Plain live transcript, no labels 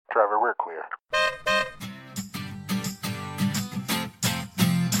Trevor, we're clear.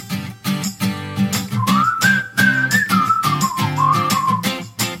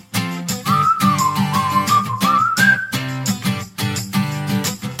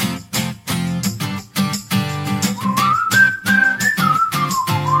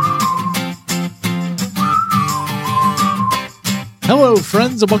 Hello,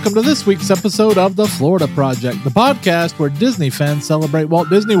 friends, and welcome to this week's episode of The Florida Project, the podcast where Disney fans celebrate Walt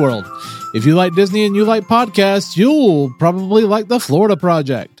Disney World. If you like Disney and you like podcasts, you'll probably like The Florida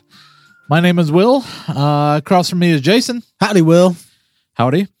Project. My name is Will. Across from me is Jason. Howdy, Will.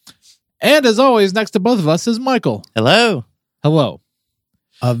 Howdy. And as always, next to both of us is Michael. Hello. Hello.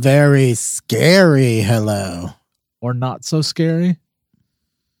 A very scary hello. Or not so scary?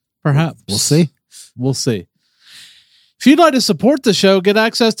 Perhaps. We'll see. We'll see. If you'd like to support the show, get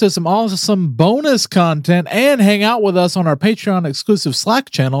access to some awesome bonus content, and hang out with us on our Patreon exclusive Slack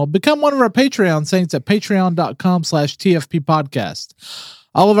channel, become one of our Patreon saints at patreon.com/TFP podcast.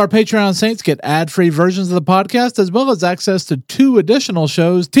 All of our Patreon saints get ad-free versions of the podcast, as well as access to 2 additional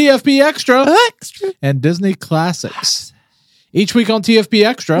shows, TFP Extra and Disney Classics. Each week on TFP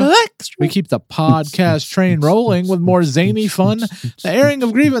Extra, we keep the podcast train rolling with more zany fun, the airing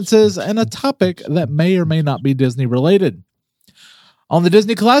of grievances, and a topic that may or may not be Disney related. On the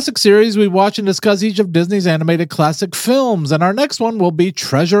Disney Classic series, we watch and discuss each of Disney's animated classic films, and our next one will be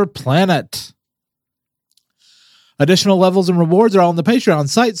Treasure Planet. Additional levels and rewards are on the Patreon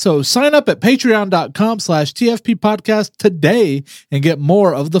site, so sign up at patreon.com/TFP podcast today and get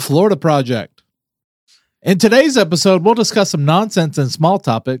more of the Florida Project. In today's episode, we'll discuss some nonsense and small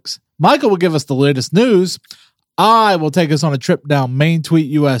topics. Michael will give us the latest news. I will take us on a trip down Main Tweet,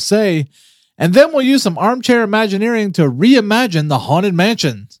 USA. And then we'll use some Armchair Imagineering to reimagine the Haunted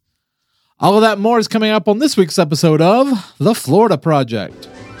Mansion. All of that and more is coming up on this week's episode of The Florida Project.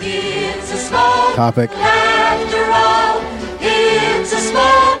 It's a small Topic. after all. It's a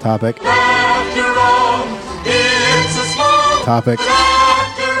small Topic. after all. It's a small Topic.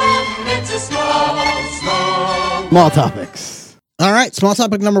 after all. It's a small. Small topics. All right, small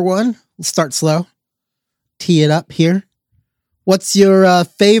topic number 1. We'll start slow. Tee it up here. What's your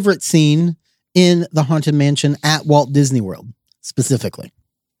favorite scene in the Haunted Mansion at Walt Disney World, specifically?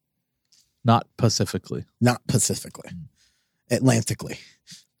 Not pacifically. Not Pacifically. Atlantically.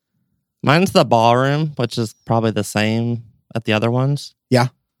 Mine's the ballroom, which is probably the same at the other ones. Yeah.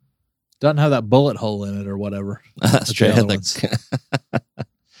 Doesn't have that bullet hole in it or whatever. That's With true. the other ones.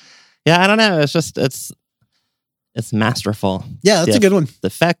 Yeah, I don't know. It's just, it's masterful. Yeah, that's a good one. The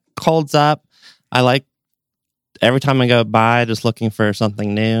effect holds up. I like every time I go by just looking for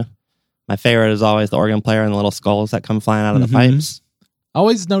something new. My favorite is always the organ player and the little skulls that come flying out of the pipes. I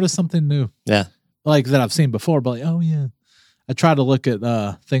always notice something new. Yeah. Like that I've seen before, but like, oh yeah. I try to look at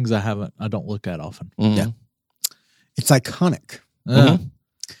things I don't look at often. Mm-hmm. Yeah. It's iconic. Mm-hmm.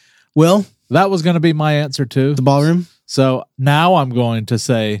 Will, That was going to be my answer too. the ballroom? So now I'm going to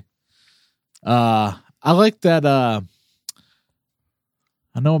say, I like that. I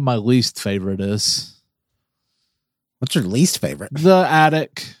know what my least favorite is. What's your least favorite? The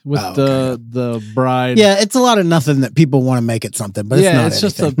attic with okay. the bride. Yeah, it's a lot of nothing that people want to make it something, but it's not it's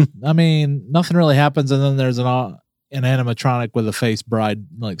just nothing really happens, and then there's an animatronic with a face bride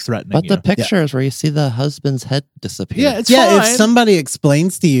like threatening But you. the pictures where you see the husband's head disappear. Yeah, it's fine. if somebody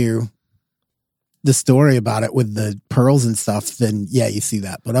explains to you the story about it with the pearls and stuff, then yeah, you see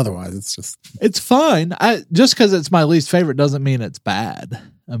that. But otherwise, It's fine. Just because it's my least favorite doesn't mean it's bad.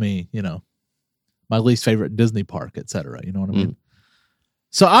 I mean, my least favorite Disney park, etc. You know what I mean?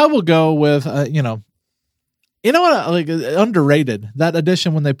 So I will go with, what? Like underrated, that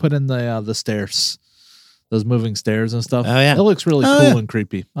addition when they put in the stairs, those moving stairs and stuff. Oh, yeah. It looks really cool and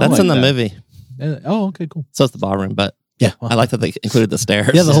creepy. I That's like in the that. movie. Oh, okay, cool. So it's the ballroom, but Yeah. I like that they included the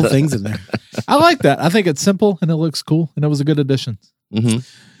stairs. yeah, the whole thing's in there. I like that. I think it's simple and it looks cool, and it was a good addition. Mm-hmm.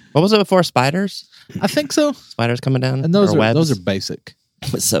 What was it before? Spiders? I think so. Spiders coming down? And those or are webs? those are basic.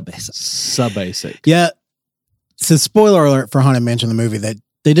 It's so basic. Sub-basic. Yeah. So spoiler alert for Haunted Mansion, the movie, that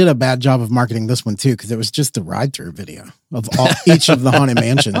they did a bad job of marketing this one too, because it was just a ride-through video of each of the Haunted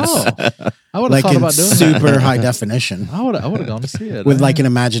Mansions. Oh, I would have like thought in about doing super that. high definition. I would have gone to see it. With like an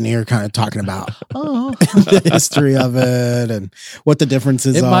Imagineer kind of talking about the history of it and what the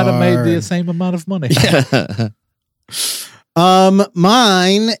differences it are. might have made the same amount of money.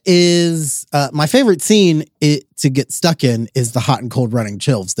 Mine is my favorite scene to get stuck in is the hot and cold running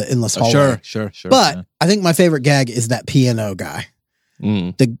chills, the endless hallway. Sure. But yeah. I think my favorite gag is that piano guy,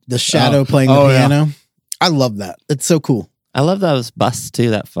 Mm. the shadow Oh. playing the Oh, yeah. piano. I love that. It's so cool. I love those busts too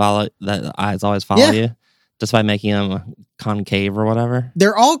that follow, that the eyes always follow Yeah. you. just by making them concave or whatever.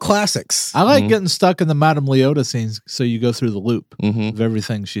 They're all classics. I like getting stuck in the Madame Leota scenes, so you go through the loop Mm-hmm. of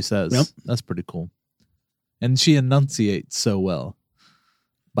everything she says. Yep. That's pretty cool. And she enunciates so well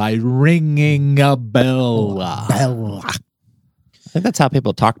by ringing a bell. Bella. I think that's how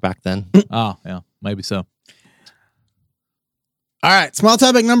people talked back then. Oh, yeah, maybe so. All right, small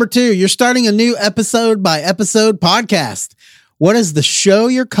topic number 2. You're starting a new episode by episode podcast. What is the show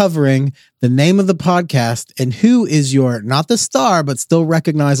you're covering, the name of the podcast, and who is your, not the star, but still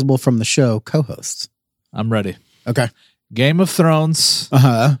recognizable from the show, co-host? I'm ready. Okay. Game of Thrones,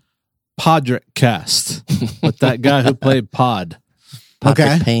 Uh-huh. Podrick cast with that guy who played Pod. Patrick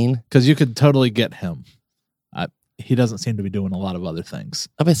Okay. Payne. Because you could totally get him. He doesn't seem to be doing a lot of other things.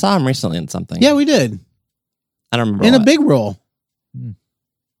 Oh, we saw him recently in something. Yeah, we did. I don't remember. In a what. big role. Hmm.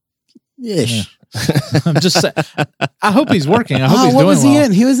 Ish. I'm just saying. I hope he's working. I hope he's what doing was he well.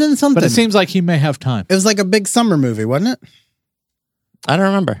 in? He was in something. But it seems like he may have time. It was like a big summer movie, wasn't it? I don't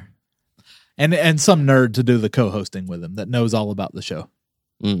remember. And some nerd to do the co-hosting with him that knows all about the show.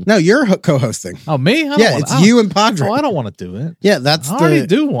 No, you're co-hosting. Oh, me? Yeah, it's you and Padre. Oh, I don't want to do it. Yeah, that's I already the.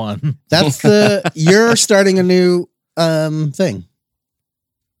 do one. That's the. You're starting a new thing.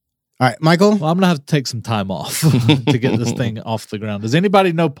 All right, Michael. Well, I'm going to have to take some time off to get this thing off the ground. Does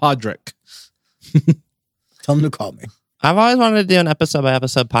anybody know Podrick? Tell him to call me. I've always wanted to do an episode by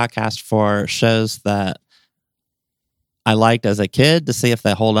episode podcast for shows that I liked as a kid to see if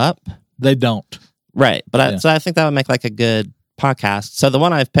they hold up. They don't. Right. But Yeah. so I think that would make like a good podcast. So the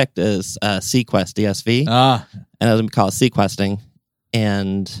one I've picked is Sequest DSV, Ah, and it would be called Sequesting.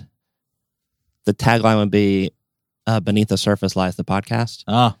 And the tagline would be Beneath the Surface Lies the Podcast.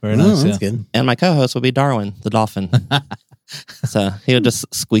 very Oh, nice. that's Yeah. good. And my co-host would be Darwin, the dolphin. So he would just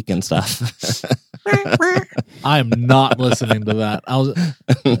squeak and stuff. I am not listening to that. I was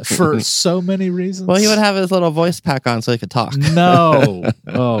for so many reasons. Well, he would have his little voice pack on so he could talk. No.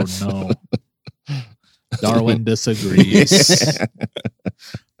 Oh, no. Darwin disagrees.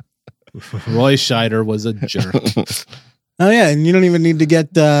 Roy Scheider was a jerk. Oh yeah, and you don't even need to get.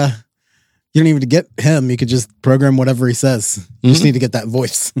 You don't even need to get him. You could just program whatever he says. You just need to get that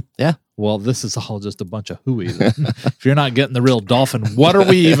voice. Well, this is all just a bunch of hooey. then. If you're not getting the real dolphin, what are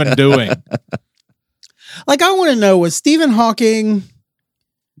we even doing? Like, I want to know, was Stephen Hawking?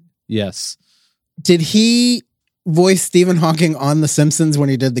 Yes. Did he voice Stephen Hawking on The Simpsons when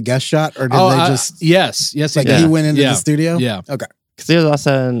he did the guest shot, or did they just yes, like did. he went into Yeah. the studio? Yeah, Okay. Because he was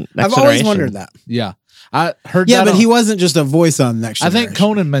also in Next I've always Generation. wondered that. yeah. I heard. Yeah, that but on- he wasn't just a voice on Next I think Generation.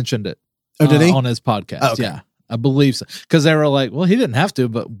 Conan mentioned it. Oh, did he? On his podcast? Oh, okay. Yeah, I believe so. Because they were like, "Well, he didn't have to,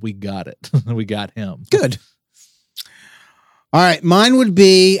 but we got it. We got him." Good. All right, mine would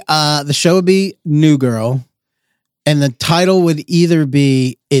be the show would be New Girl, and the title would either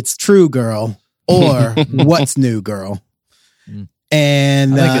be It's True Girl or What's New Girl. Mm.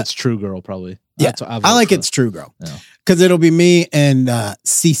 And I think it's True Girl, probably. yeah, That's what I vote like for. It's True Girl Yeah. because it'll be me and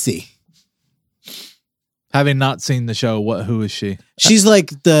Cece. Having not seen the show, who is she? She's like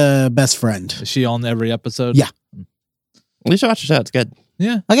the best friend. Is she on every episode? Yeah. You should watch the show. It's good.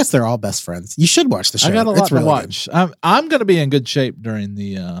 Yeah. I guess they're all best friends. You should watch the show. I got a It's lot to really watch. I'm going to be in good shape during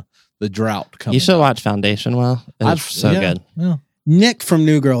the drought coming. You should up. watch Foundation. Well, it's so yeah, good. Yeah. good. Nick from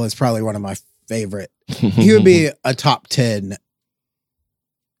New Girl is probably one of my favorite. He would be a top 10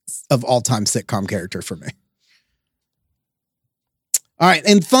 of all-time sitcom character for me. All right.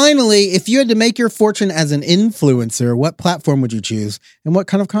 And finally, if you had to make your fortune as an influencer, what platform would you choose and what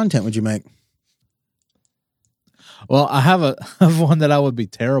kind of content would you make? Well, I have one that I would be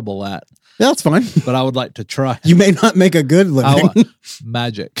terrible at, Yeah, that's fine. but I would like to try. You may not make a good living.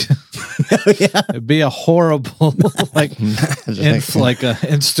 Magic. Yeah. It'd be a horrible like Magic. like a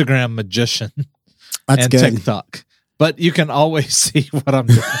Instagram magician That's and good. TikTok. But you can always see what I'm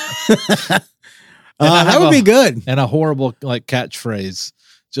doing. I That have would a- be good. And a horrible like catchphrase.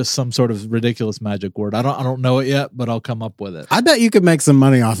 Just some sort of ridiculous magic word. I don't know it yet, but I'll come up with it. I bet you could make some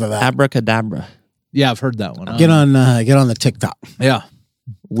money off of that. Abracadabra. Yeah, I've heard that one. Get on the TikTok. Yeah.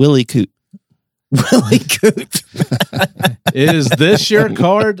 Willie Coot. Really good. Is this your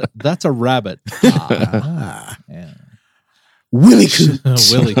card? That's a rabbit. Ah, yeah. Willie Coot.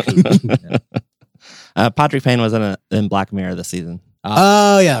 Willie Coot. Yeah. Patrick Payne was in Black Mirror this season.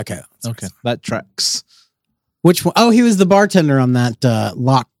 Oh yeah, okay. Okay, that tracks. Which one? Oh, he was the bartender on that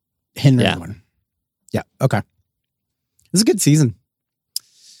Lock Henry Yeah. one. Yeah, okay. It was a good season.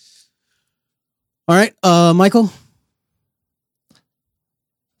 All right, Michael.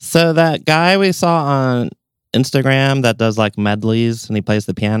 So that guy we saw on Instagram that does like medleys and he plays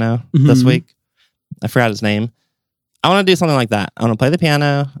the piano this Mhm. week, I forgot his name. I want to do something like that. I want to play the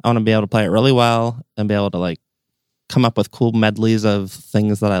piano. I want to be able to play it really well and be able to like come up with cool medleys of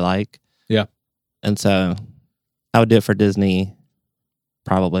things that I like. Yeah. And so I would do it for Disney,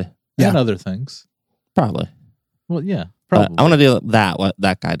 probably. Yeah. And other things. Probably. Well, yeah, probably. I want to do that, what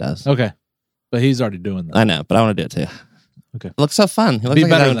that guy does. Okay. But he's already doing that. I know, but I want to do it too. Okay. It looks so fun. He looks Be like he's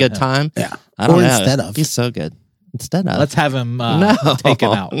better having a good than time. Yeah. I don't Or know. instead of. He's so good. Instead of. Let's have him no. take it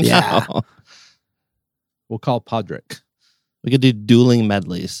out. No. Yeah. We'll call Podrick. We could do dueling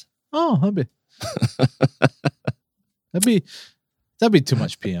medleys. Oh, that'd be too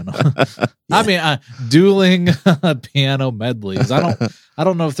much piano. I mean, dueling piano medleys. I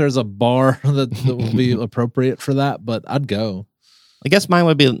don't know if there's a bar that would be appropriate for that, but I'd go. I guess mine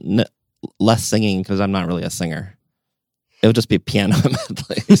would be less singing because I'm not really a singer. It would just be piano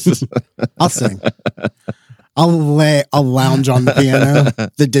medleys. I'll sing. I'll lounge on the piano,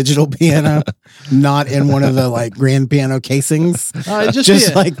 the digital piano, not in one of the like grand piano casings.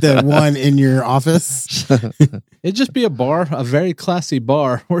 Just like the one in your office. It'd just be a bar, a very classy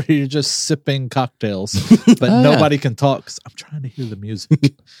bar where you're just sipping cocktails, but nobody can talk 'cause I'm trying to hear the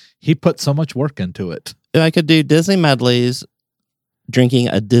music. He put so much work into it. If I could do Disney medleys, drinking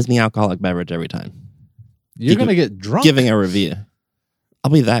a Disney alcoholic beverage every time. You're going to get drunk. Giving a review. I'll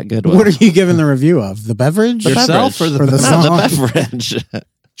be that good. What are you giving the review of? The beverage? Yourself or the no, song? the beverage. Did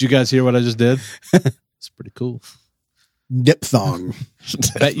you guys hear what I just did? It's pretty cool. Diphthong.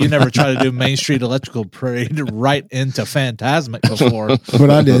 Bet you never tried to do Main Street Electrical Parade right into Phantasmic before.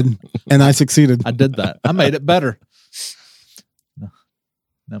 But I did. And I succeeded. I did that. I made it better.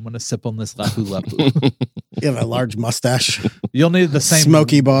 I'm going to sip on this Lapu Lapu. You have a large mustache. You'll need the same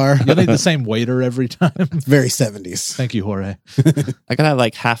smoky bar. You'll need the same waiter every time. Very 70s. Thank you, Jorge. I could have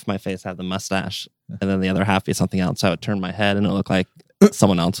like half my face have the mustache and then the other half be something else. So I would turn my head and it would look like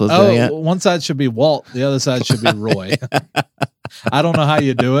someone else was doing it. One side should be Walt. The other side should be Roy. I don't know how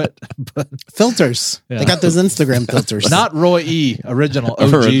you do it, but Filters. Yeah. They got those Instagram filters. not Roy E. Original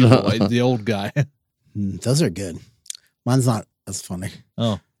OG Roy, the old guy. Those are good. Mine's not as funny.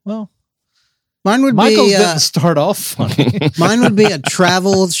 Oh, well. Mine would Michael's be didn't start off funny. mine would be a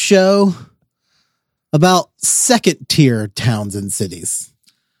travel show about second tier towns and cities.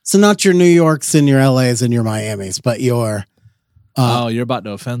 So not your New Yorks and your LAs and your Miamis, but your you're about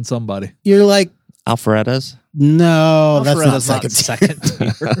to offend somebody. you're like, Alpharettas. no, that's not Alpharetta's second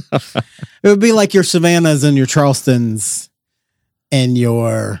tier. second tier. It would be like your Savannahs and your Charlestons and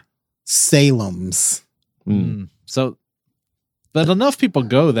your Salems. So, but enough people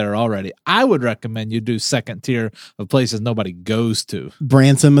go there already. I would recommend you do second tier of places nobody goes to.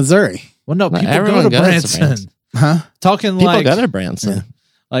 Branson, Missouri. Well, no, people everyone go to goes to Branson. Branson. Huh? Talking People like go to Branson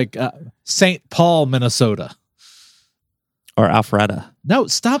like St. Paul, Minnesota. or Alpharetta. No,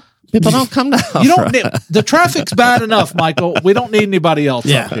 stop. People don't come to Alpharetta. You don't need the traffic's bad enough, Michael. We don't need anybody else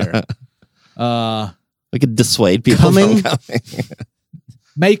Yeah. up here. We could dissuade people from coming.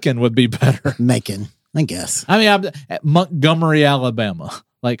 Macon would be better. Macon, I guess. I mean, I'm at Montgomery, Alabama,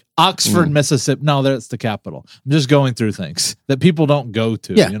 like Oxford, Mississippi. No, that's the capital. I'm just going through things that people don't go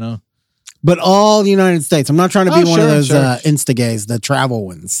to. Yeah. You know, But all the United States. I'm not trying to be one of those sure. Instagays, the travel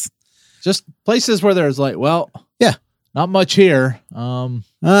ones. just places where there's like, well, Yeah. not much here. I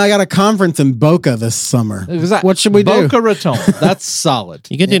got a conference in Boca this summer. Exactly. What should we do? Boca Raton. That's solid.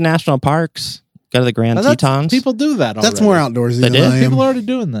 You could do national parks. Go to the Grand Now, that's- Tetons. People do that already. That's more outdoorsy They than did? I am. People are already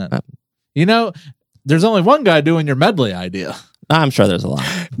doing that. You know, there's only one guy doing your medley idea I'm sure there's a lot.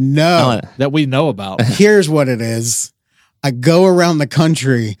 No. that we know about. Here's what it is. I go around the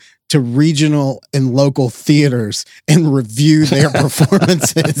country to regional and local theaters and review their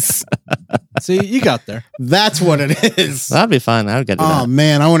performances. See, you got there. That's what it is. That'd be fun. I would get to Oh that.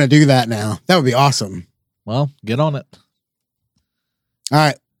 man, I want to do that now. That would be awesome. Well, get on it. All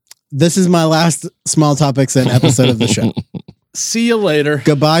right. This is my last small topics and episode of the show. See you later.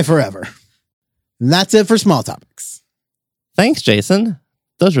 Goodbye forever. And that's it for small topics. Thanks, Jason.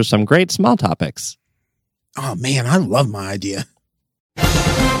 Those were some great small topics. Oh man, I love my idea.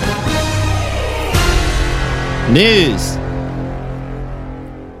 News.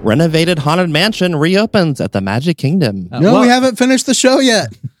 Renovated Haunted Mansion reopens at the Magic Kingdom. No, we haven't finished the show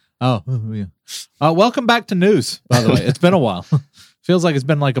yet. Oh, yeah. Welcome back to news, by the way. It's been a while. Feels like it's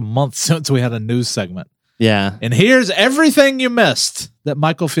been like a month since we had a news segment. Yeah. And here's everything you missed that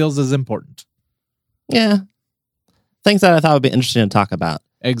Michael feels is important. Yeah. Things that I thought would be interesting to talk about.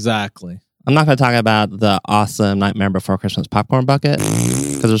 Exactly. I'm not going to talk about the awesome Nightmare Before Christmas popcorn bucket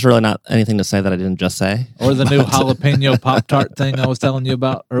because there's really not anything to say that I didn't just say. Or the new jalapeno Pop-Tart thing I was telling you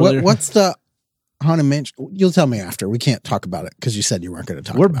about earlier. What's the Haunted Mansion. You'll tell me after. We can't talk about it because you said you weren't going to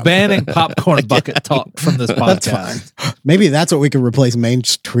talk We're about banning popcorn bucket talk from this That's podcast. fine. Maybe that's what we could replace Main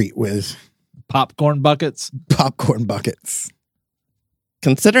Street with. Popcorn buckets. Popcorn buckets.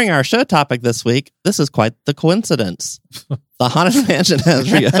 Considering our show topic this week, this is quite the coincidence. The Haunted Mansion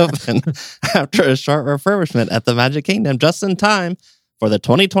has reopened after a short refurbishment at the Magic Kingdom just in time for the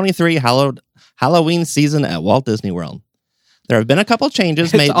 2023 Halloween season at Walt Disney World. There have been a couple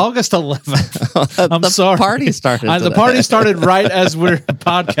changes made. It's August 11th. I'm sorry. The party started. The party started right as we're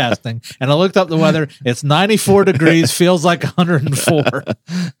podcasting, and I looked up the weather. It's 94 degrees, feels like 104.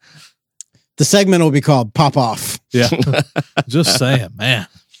 The segment will be called Pop Off. Yeah. Just saying, man.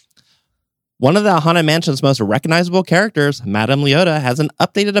 One of the Haunted Mansion's most recognizable characters, Madame Leota, has an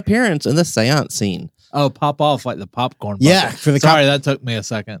updated appearance in the seance scene. Oh, pop off like the popcorn bucket. Yeah. For the Sorry, that took me a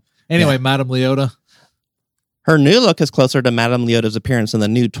second. Anyway, Madame Leota. Her new look is closer to Madame Leota's appearance in the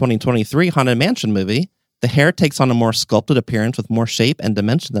new 2023 Haunted Mansion movie. The hair takes on a more sculpted appearance with more shape and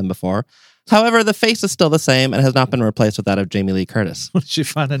dimension than before. However, the face is still the same and has not been replaced with that of Jamie Lee Curtis. Did she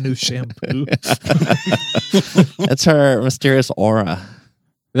find a new shampoo? It's her mysterious aura.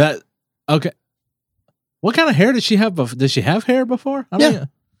 Okay. What kind of hair did she have before? Did she have hair before? Yeah.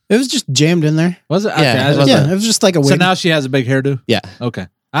 It was just jammed in there. Was it? Yeah, Okay, it was It was just like a wig. so now she has a big hairdo? Yeah. Okay.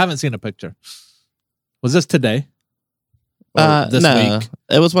 I haven't seen a picture. Was this today? Or this no, week?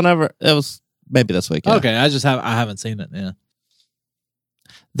 it was maybe this week. Yeah. Okay, I haven't seen it. Yeah.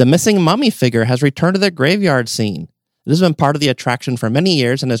 The missing mummy figure has returned to the graveyard scene. It has been part of the attraction for many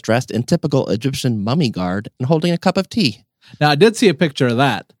years and is dressed in typical Egyptian mummy garb and holding a cup of tea. Now I did see a picture of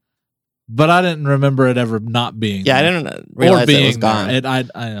that, but I didn't remember it ever not being. Yeah, there. I didn't realize it was gone.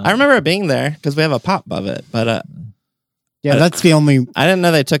 I remember it being there because we have a pop of it, but that's the only I didn't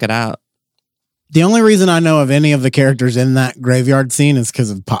know they took it out. the only reason I know of any of the characters in that graveyard scene is because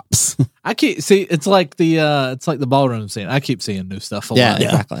of Pops. I keep see. It's like the ballroom scene. I keep seeing new stuff a Yeah, lot.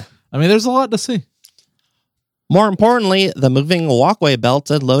 exactly. I mean, there's a lot to see. More importantly, the moving walkway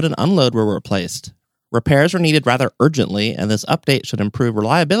belts and load and unload were replaced. Repairs were needed rather urgently, and this update should improve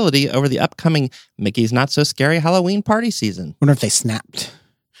reliability over the upcoming Mickey's Not So Scary Halloween party season. Wonder if they snapped.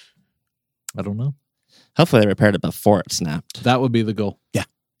 I don't know. Hopefully they repaired it before it snapped. That would be the goal.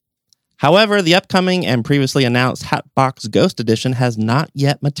 However, the upcoming and previously announced Hatbox Ghost Edition has not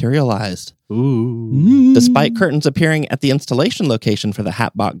yet materialized. Ooh. Despite curtains appearing at the installation location for the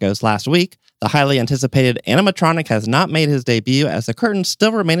Hatbox Ghost last week, the highly anticipated animatronic has not made his debut as the curtains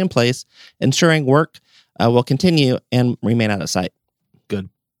still remain in place, ensuring work will continue and remain out of sight. Good.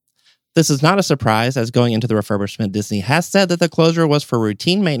 This is not a surprise, as going into the refurbishment, Disney has said that the closure was for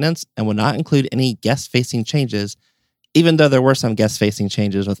routine maintenance and would not include any guest-facing changes, even though there were some guest-facing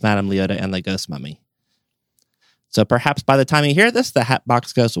changes with Madame Leota and the Ghost Mummy. So perhaps by the time you hear this, the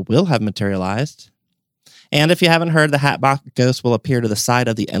Hatbox Ghost will have materialized. And if you haven't heard, the Hatbox Ghost will appear to the side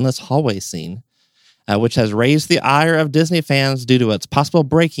of the Endless Hallway scene, which has raised the ire of Disney fans due to its possible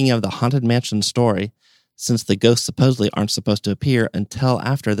breaking of the Haunted Mansion story, since the ghosts supposedly aren't supposed to appear until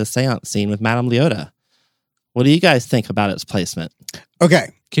after the seance scene with Madame Leota. What do you guys think about its placement? Okay.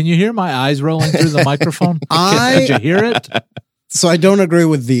 Can you hear my eyes rolling through the microphone? Did you hear it? So I don't agree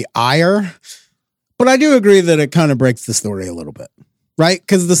with the ire, but I do agree that it kind of breaks the story a little bit, right?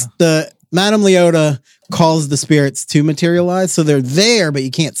 Because the Madame Leota calls the spirits to materialize, so they're there, but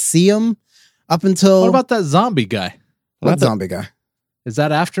you can't see them up until. What about that zombie guy? What zombie guy? Is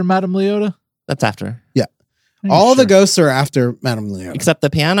that after Madame Leota? That's after. Yeah. Are you All the sure? ghosts are after Madame Leota. Except the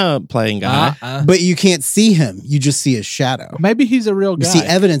piano playing guy. But you can't see him. You just see his shadow. Maybe he's a real You guy. see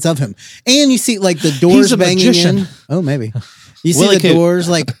evidence of him. And you see like the doors a banging magician. in. Oh, maybe. You see Willy the Coop. doors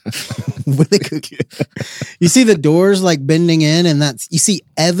like Willy Coop. You see the doors like bending in, and you see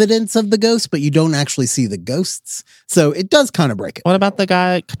evidence of the ghosts, but you don't actually see the ghosts. So it does kind of break it. What about the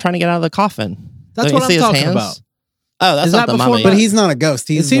guy trying to get out of the coffin? That's Don't what you I'm see his talking hands? about. Oh, that's Is not that the before- mummy. But he's not a ghost.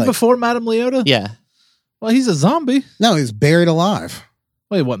 He's Is he like- before Madame Leota? Yeah. Well, he's a zombie. No, he's buried alive.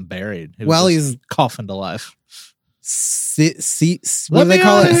 Well, he wasn't buried. He was Well, just he's coffined alive. what do they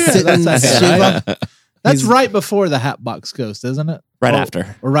call it? Sit Sitting That's Shiva? right. That's He's- right before the Hatbox Ghost, isn't it? Right Or-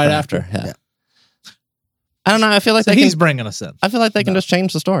 after. Or right after. Yeah. I don't know. I feel like So they he's can. bringing us in. I feel like they can No. just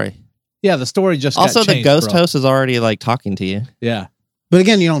change the story. Yeah, the story just got Also, the changed, ghost bro. host is already like talking to you. Yeah. But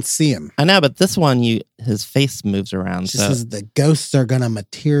again, you don't see him. I know, but this one, his face moves around. It just So says the ghosts are going to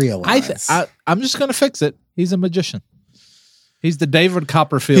materialize. I'm just going to fix it. He's a magician. He's the David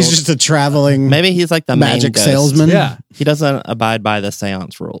Copperfield. He's just a traveling maybe he's like the magic main ghost. salesman. Yeah. He doesn't abide by the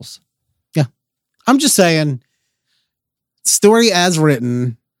seance rules. I'm just saying, story as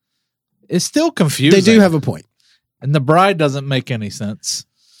written, It's still confusing. they do have a point. And the bride doesn't make any sense.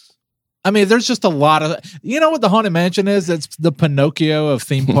 I mean, there's just a lot of, you know what the Haunted Mansion is? It's the Pinocchio of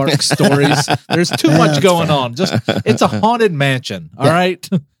theme park stories. There's too much going on. It's a haunted mansion. All right.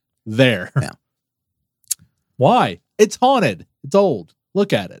 There. Yeah. Why? It's haunted. It's old.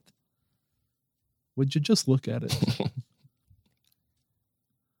 Look at it. Would you just look at it?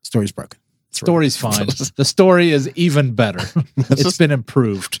 Story's broken. Story's fine. The story is even better. It's been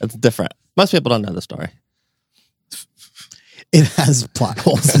improved. It's different. Most people don't know the story. It has plot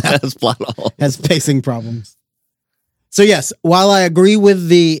holes now. It has plot holes. Has pacing problems. So yes, while I agree with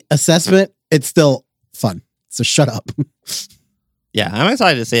the assessment, it's still fun. So shut up. Yeah, I'm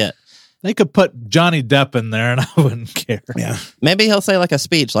excited to see it. They could put Johnny Depp in there and I wouldn't care. Yeah. Maybe he'll say like a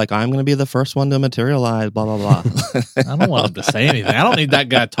speech, like, I'm going to be the first one to materialize, blah, blah, blah. I don't want him to say anything. I don't need that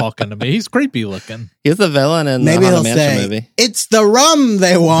guy talking to me. He's creepy looking. He's the villain in Maybe the he'll Haunted Mansion say, movie. it's the rum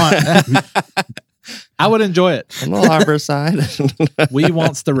they want. I would enjoy it. On the harbor side. We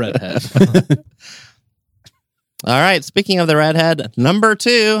wants the redhead. All right, speaking of the redhead, number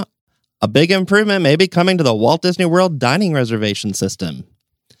 2, a big improvement may be coming to the Walt Disney World dining reservation system.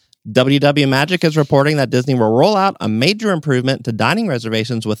 WW Magic is reporting that Disney will roll out a major improvement to dining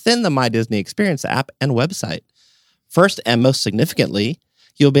reservations within the My Disney Experience app and website. First and most significantly,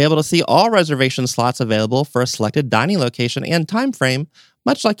 you'll be able to see all reservation slots available for a selected dining location and time frame,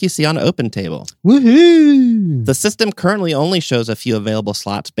 much like you see on OpenTable. Woohoo! The system currently only shows a few available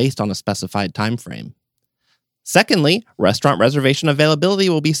slots based on a specified time frame. Secondly, restaurant reservation availability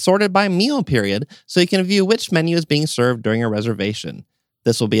will be sorted by meal period, so you can view which menu is being served during a reservation.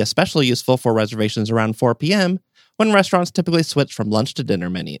 This will be especially useful for reservations around 4 p.m., when restaurants typically switch from lunch to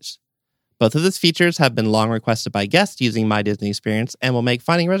dinner menus. Both of these features have been long requested by guests using My Disney Experience and will make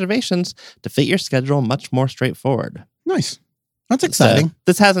finding reservations to fit your schedule much more straightforward. Nice. That's exciting. So,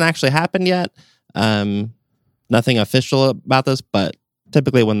 this hasn't actually happened yet. Nothing official about this, but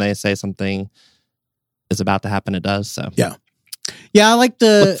typically when they say something is about to happen, it does. So Yeah, I like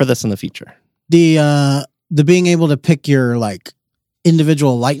look for this in the future. the being able to pick your like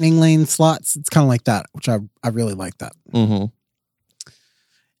individual lightning lane slots. It's kind of like that, which I really like that. Mm-hmm.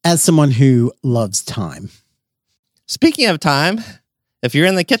 As someone who loves time. Speaking of time, if you're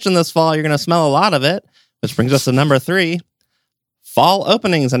in the kitchen this fall, you're going to smell a lot of it, which brings us to number 3. Fall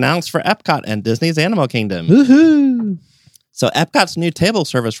openings announced for Epcot and Disney's Animal Kingdom. Woohoo! So Epcot's new table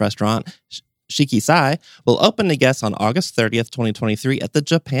service restaurant, Shiki-Sai, will open to guests on August 30th, 2023 at the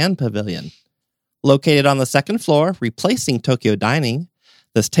Japan Pavilion. Located on the second floor, replacing Tokyo Dining,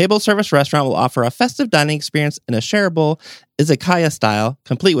 this table service restaurant will offer a festive dining experience in a shareable izakaya style,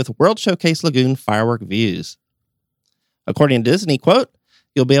 complete with World Showcase Lagoon firework views. According to Disney, quote,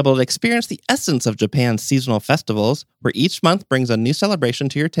 you'll be able to experience the essence of Japan's seasonal festivals, where each month brings a new celebration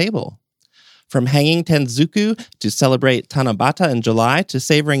to your table. From hanging Tenzuku to celebrate Tanabata in July to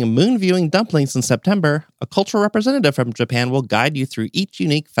savoring moon viewing dumplings in September, a cultural representative from Japan will guide you through each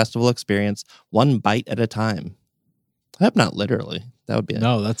unique festival experience, one bite at a time. I hope not literally. That would be it.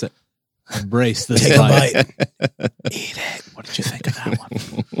 No, that's it. Embrace this Take a bite. Eat it. What did you think of that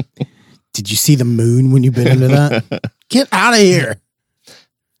one? Did you see the moon when you bit into that? Get out of here.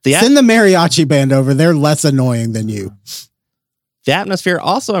 Send the mariachi band over. They're less annoying than you. The Atmosphere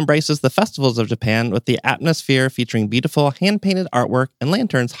also embraces the festivals of Japan, with the Atmosphere featuring beautiful hand-painted artwork and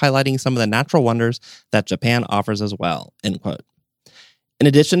lanterns highlighting some of the natural wonders that Japan offers as well, end quote. In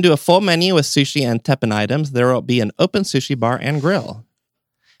addition to a full menu with sushi and teppen items, there will be an open sushi bar and grill.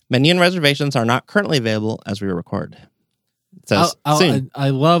 Menu and reservations are not currently available as we record. It says soon. I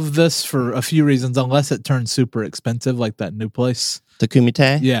love this for a few reasons, unless it turns super expensive like that new place. The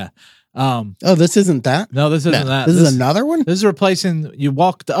Kumite? Yeah. This isn't that? No, this isn't that. This is another one? This is replacing, you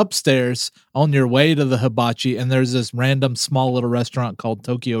walked upstairs on your way to the hibachi, and there's this random small little restaurant called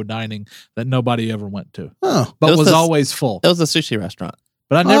Tokyo Dining that nobody ever went to. Oh. But was always full. It was a sushi restaurant.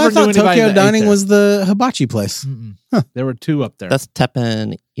 But I never knew thought anybody Tokyo that ate Dining there. was the hibachi place. Huh. There were 2 up there. That's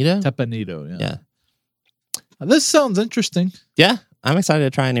Teppanyaki? Teppanito, Yeah. This sounds interesting. Yeah, I'm excited to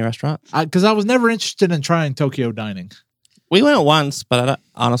try a new restaurant. Because I was never interested in trying Tokyo Dining. We went once, but I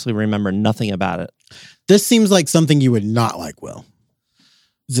honestly remember nothing about it. This seems like something you would not like, Will.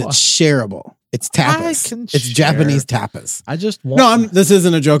 It's shareable. It's tapas. I can it's share. Japanese tapas. I just want... this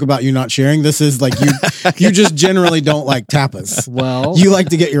isn't a joke about you not sharing. This is like you just generally don't like tapas. Well... You like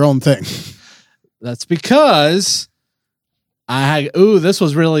to get your own thing. That's because this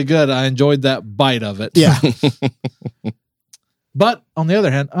was really good. I enjoyed that bite of it. Yeah. But on the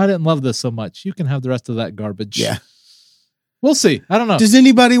other hand, I didn't love this so much. You can have the rest of that garbage. Yeah. We'll see. I don't know. Does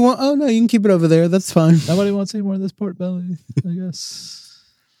anybody want... Oh, no, you can keep it over there. That's fine. Nobody wants any more of this pork belly, I guess.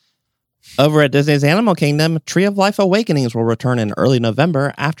 Over at Disney's Animal Kingdom, Tree of Life Awakenings will return in early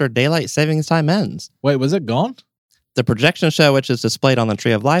November after daylight savings time ends. Wait, was it gone? The projection show, which is displayed on the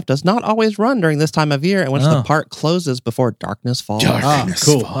Tree of Life, does not always run during this time of year in which the park closes before darkness falls.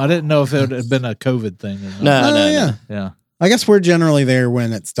 Cool. I didn't know if it had been a COVID thing. Or not. No. Yeah. I guess we're generally there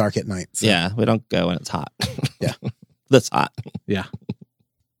when it's dark at night. So. Yeah, we don't go when it's hot. Yeah. This hot. Yeah.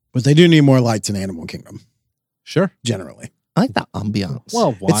 But they do need more lights in Animal Kingdom, Sure. generally. I like that ambiance.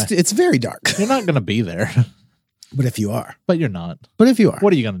 Well, why? It's very dark. You're not going to be there. But if you are. But you're not. But if you are.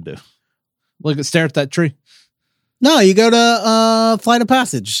 What are you going to do? Stare at that tree? No, you go to Flight of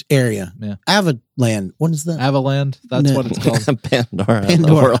Passage area. Yeah. Avaland. What is that? Avaland? That's No. what it's called. Pandora. Pandora.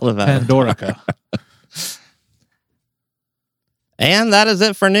 The world of Pandorica. And that is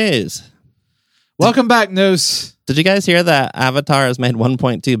it for news. Welcome back, news. Did you guys hear that Avatar has made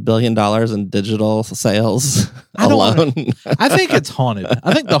 $1.2 billion in digital sales I don't alone? I think it's haunted.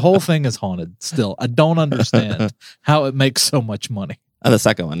 I think the whole thing is haunted still. I don't understand how it makes so much money. The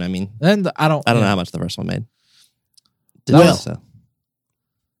second one, I mean. And I don't know how much the first one made. Well,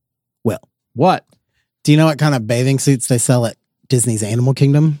 What? do you know what kind of bathing suits they sell at Disney's Animal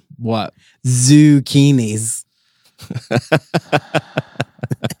Kingdom? What? Zucchinis.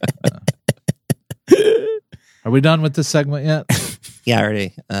 Are we done with this segment yet? Yeah, I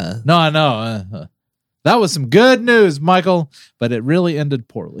already. No, I know. That was some good news, Michael, but it really ended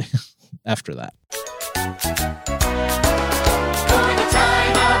poorly after that. For the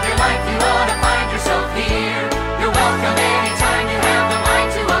time of your life, you ought to find yourself here. You're welcome anytime you have the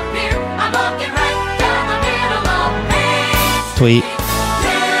mind to appear. I'm looking right down the middle of Main Tweet.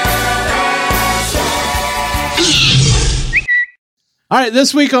 All right,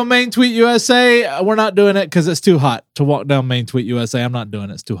 this week on Main Tweet USA, we're not doing it because it's too hot to walk down Main Tweet USA. I'm not doing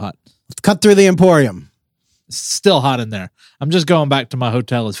it. It's too hot. Let's cut through the Emporium. It's still hot in there. I'm just going back to my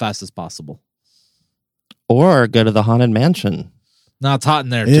hotel as fast as possible. Or go to the Haunted Mansion. No, it's hot in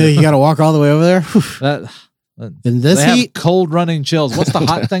there, Yeah, too. you got to walk all the way over there. That, In this they heat, have cold running chills. What's the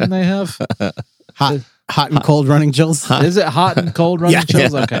hot thing they have? hot and cold running chills. Is it hot and cold running Yeah.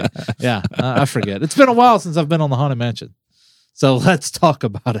 chills? Okay. Yeah, I forget. It's been a while since I've been on the Haunted Mansion. So let's talk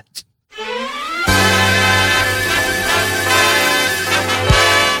about it.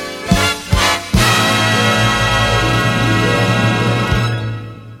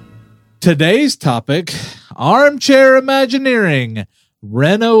 Today's topic, Armchair Imagineering,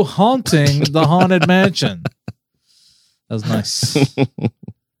 Reno-haunting the Haunted Mansion. That was nice.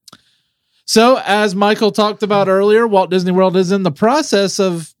 So, as Michael talked about earlier, Walt Disney World is in the process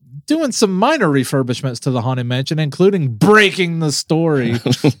of doing some minor refurbishments to the Haunted Mansion, including breaking the story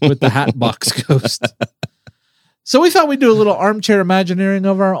with the Hatbox Ghost. So we thought we'd do a little Armchair Imagineering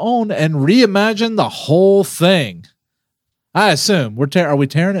of our own and reimagine the whole thing. I assume are we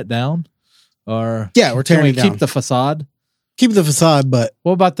tearing it down, or Yeah, we're tearing can it we down. keep the facade? Keep the facade, but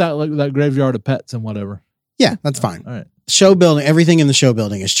What about that graveyard of pets and whatever? yeah, that's fine. All right, Show building, everything in the show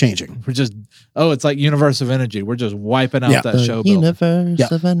building is changing. we're just it's like Universe of Energy. We're just wiping out Yeah. that show building, Universe Yeah.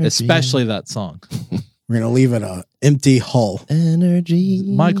 of energy. especially that song. We're going to leave it an empty hull. Energy.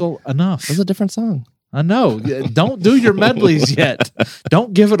 Michael, enough. It was a different song. I know. Don't do your medleys yet.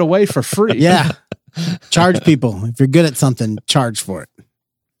 Don't give it away for free. Yeah. Charge people. If you're good at something, charge for it.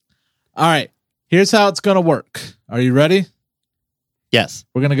 All right. Here's how it's going to work. Are you ready? Yes.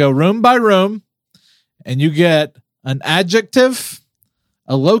 We're going to go room by room, and you get an adjective,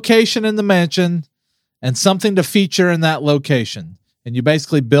 a location in the mansion, and something to feature in that location. And you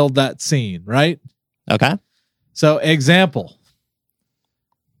basically build that scene, right? Okay. So, example,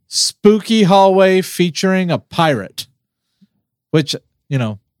 spooky hallway featuring a pirate, which,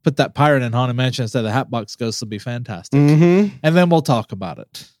 put that pirate in Haunted Mansion instead of the Hatbox Ghost would be fantastic. Mm-hmm. And then we'll talk about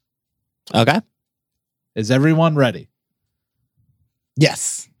it. Okay. Is everyone ready?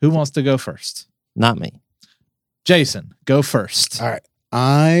 Yes. Who wants to go first? Not me. Jason, go first. All right.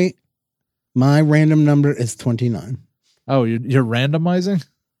 My random number is 29. Oh, you're randomizing?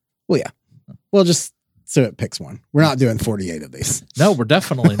 Well, yeah. Well, just so it picks one. We're not doing 48 of these. No, we're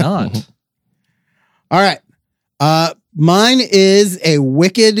definitely not. All right. Mine is a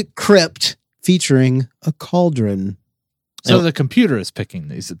wicked crypt featuring a cauldron. So the computer is picking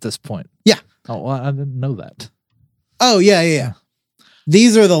these at this point. Yeah. Oh, well, I didn't know that. Oh, yeah.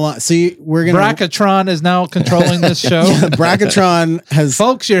 These are the lines. So we're going to... Brackatron is now controlling this show. Yeah, Brackatron has...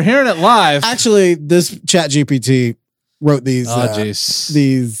 Folks, you're hearing it live. Actually, this chat GPT wrote these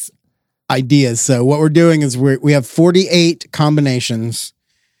these ideas. So what we're doing is we have 48 combinations.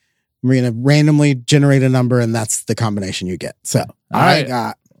 We're going to randomly generate a number, and that's the combination you get. So I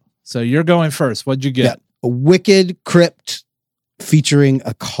got... So you're going first. What'd you get? a wicked crypt featuring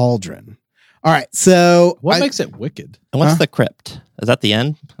a cauldron. All right. So What makes it wicked? And what's Huh? the crypt? Is that the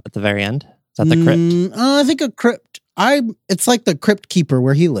end? At the very end? Is that the crypt? I think a crypt. It's like the crypt keeper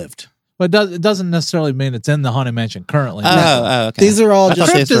where he lived. But it doesn't necessarily mean it's in the Haunted Mansion currently. Oh, okay. These are all I The thought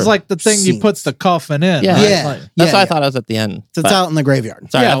just. these crypt is were like the thing you put scenes. the coffin in. Yeah. right? Yeah. Like- That's why I yeah. thought it was at the end. It's But- out in the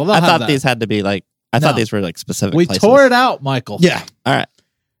graveyard. Sorry, Yeah, well, they'll I have thought that. these had to be like. I No. thought these were like specific. we places. tore it out, Michael. Yeah. All right.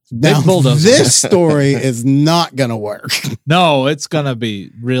 Big bulldozer. This story is not going to work. No, it's going to be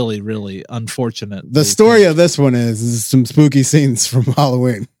really, really unfortunate. The story of this one is some spooky scenes from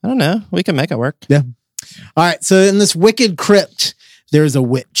Halloween. I don't know. We can make it work. All right. So in this wicked crypt, there's a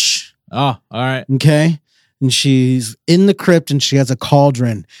witch. Oh, all right. Okay. And she's in the crypt and she has a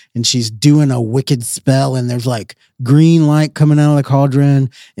cauldron and she's doing a wicked spell. And there's like green light coming out of the cauldron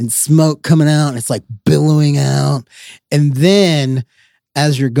and smoke coming out. And it's like billowing out. And then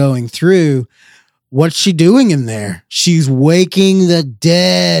as you're going through, what's she doing in there? She's waking the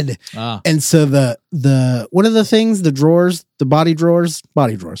dead. Ah, And so the what are the things? The drawers, the body drawers?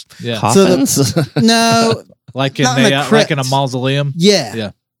 Body drawers. yeah. Coffins. No. Like in not in a like in a crypt. mausoleum. Yeah.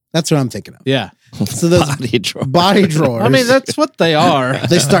 Yeah. That's what I'm thinking of. Yeah. So those Body drawer. body drawers. I mean, that's what they are.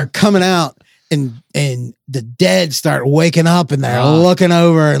 they start coming out and the dead start waking up and they're Ah. looking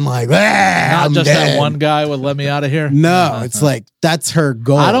over and like, Not I'm just dead. that one guy would let me out of here. No, it's like that's her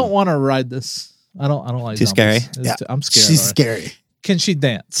goal. I don't want to ride this. I don't like Too zombies. scary? Yeah. I'm scared. She's already. scary. Can she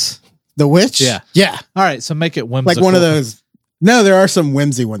dance? The witch? Yeah. Yeah. All right, so make it Like whimsical. one of those. No, there are some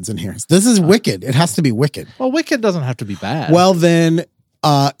whimsy ones in here. This is wicked. It has to be wicked. Well, Wicked doesn't have to be bad. Well, then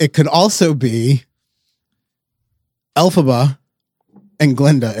it could also be Elphaba and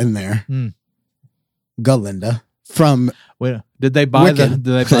Glinda in there. Hmm. Galinda from. wait, did they buy the? Wicked.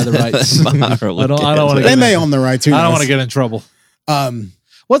 Did they buy the rights? Or I don't Wicked. want to. They may own the rights. Who I don't knows? want to get in trouble.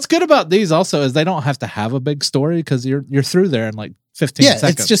 What's good about these also is they don't have to have a big story because you're through there in like 15 Yeah,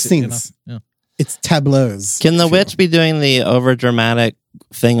 seconds. it's just you know? scenes. Yeah. It's tableaus. Can the if you witch be doing the over dramatic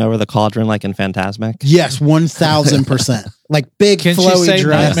thing over the cauldron like in Phantasmic? Yes, 1,000%. Like big Can she flowy say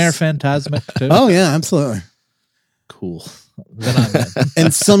dress. Nightmare Phantasmic too? Oh yeah, absolutely. Cool. Then I'm in.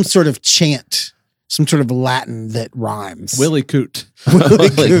 And some sort of chant, some sort of Latin that rhymes. Willie Coot. Willie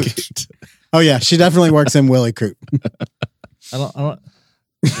Coot. Oh yeah, she definitely works in Willie Coot. I don't.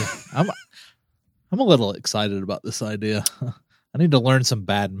 I'm a little excited about this idea. I need to learn some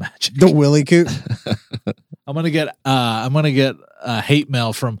bad magic. The Willie Coot. I'm gonna get hate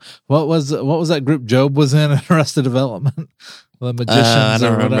mail from what was that group Job was in Arrested Development, the magicians I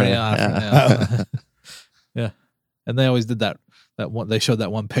don't or whatever. remember. Yeah, Yeah. yeah. And they always did that one. They showed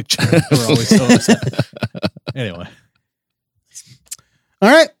that one picture. They were always so upset. Anyway, All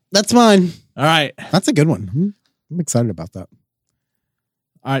right, that's mine. all right. That's a good one. I'm excited about that.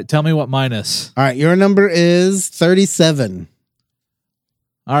 All right, tell me what mine is. All right, your number is 37.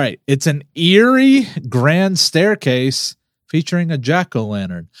 All right, it's an eerie grand staircase featuring a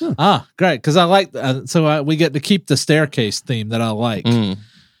jack-o'-lantern. Great, because I like we get to keep the staircase theme that I like. Mm.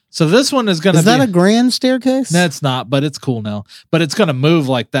 So this one is going to Is be... that a grand staircase? No, it's not, but it's cool now. But it's going to move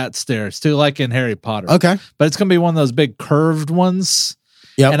like that stairs too, like in Harry Potter. Okay. But it's going to be one of those big curved ones.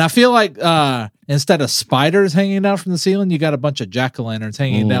 Yep. And I feel like instead of spiders hanging down from the ceiling, you got a bunch of jack-o'-lanterns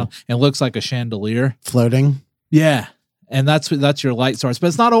hanging down and it looks like a chandelier. Floating. Yeah. And that's your light source, but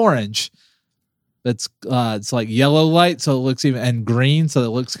it's not orange. It's like yellow light, so it looks and green, so it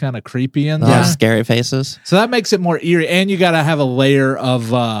looks kind of creepy in there. Scary faces. So that makes it more eerie, and you got to have a layer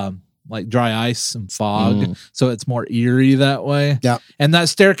of like dry ice and fog, so it's more eerie that way. Yeah. And that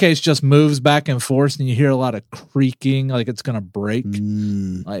staircase just moves back and forth, and you hear a lot of creaking, like it's gonna break.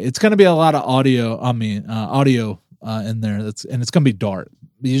 Like, it's gonna be a lot of audio. In there. And it's gonna be dark.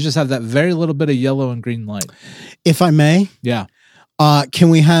 You just have that very little bit of yellow and green light. If I may, Yeah.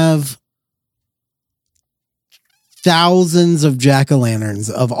 can we have thousands of jack-o'-lanterns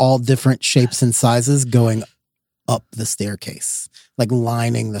of all different shapes and sizes going up the staircase, like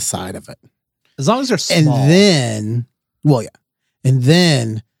lining the side of it? As long as they're small. And then, and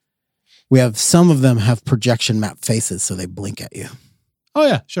then we have some of them have projection map faces, so they blink at you. Oh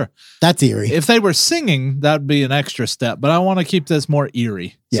yeah, sure. That's eerie. If they were singing, that'd be an extra step. But I want to keep this more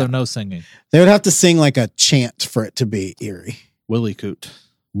eerie, so Yeah. no singing. They would have to sing like a chant for it to be eerie. Willie Coot.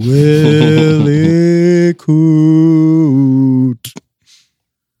 Willie Coot.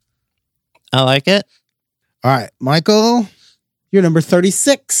 I like it. All right, Michael, you're number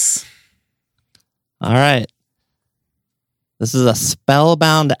 36. All right. This is a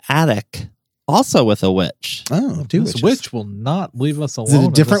spellbound attic, also with a witch. Oh, two This witches. witch will not leave us alone. Is it a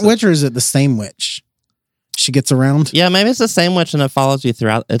in different this- witch or is it the same witch? She gets around. Yeah, maybe it's the same witch and it follows you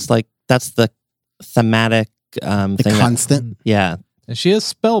throughout. It's like that's the thematic The thing. constant. Yeah. And she is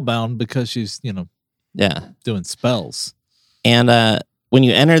spellbound because she's, Yeah. doing spells. And when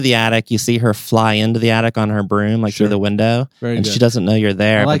you enter the attic, you see her fly into the attic on her broom, like Sure. through the window. Very and good. she doesn't know you're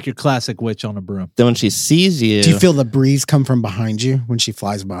there. I like your classic witch on a broom. Then when she sees you... Do you feel the breeze come from behind you when she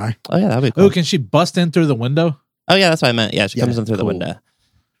flies by? Oh, yeah, that'd be cool. Oh, can she bust in through the window? Oh, yeah, that's what I meant. Yeah, she Yeah, comes in through the cool. window.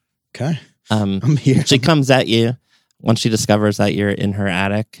 Okay. I'm here. She comes at you once she discovers that you're in her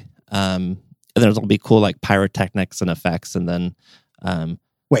attic. And there'll be cool like pyrotechnics and effects. And then...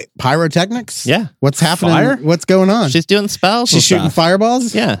 Wait, pyrotechnics? yeah. What's happening? Fire? What's going on? She's doing spells. She's and shooting stuff.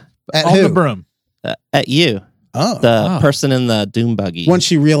 fireballs? Yeah. At On who? the broom. At you. Oh. The person in the doom buggy. Once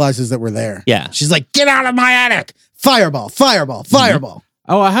she realizes that we're there. Yeah. She's like, get out of my attic. Fireball, fireball, fireball.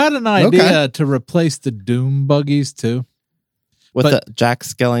 Oh, I had an idea Okay. to replace the doom buggies too. With but- the Jack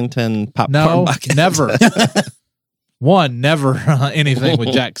Skellington popcorn No, bucket. never. Never anything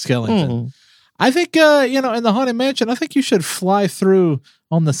with Jack Skellington. Mm. I think, in the Haunted Mansion, I think you should fly through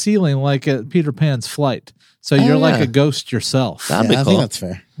on the ceiling like at Peter Pan's Flight. So you're like yeah. a ghost yourself. That'd Yeah, be I cool. think that's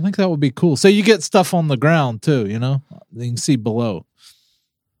fair. I think that would be cool. So you get stuff on the ground too, you can see below.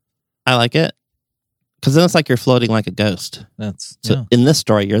 I like it. Because then it's like you're floating like a ghost. That's So in this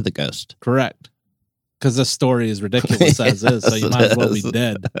story, you're the ghost. correct. Because this story is ridiculous as is, so you Yes, might as it well be is.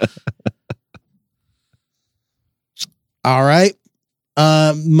 dead. All right.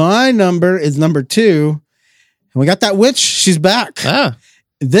 My number is number 2. And we got that witch. She's back. Oh.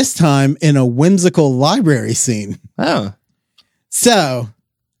 This time in a whimsical library scene. Oh. So,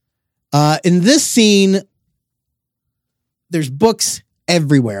 in this scene, there's books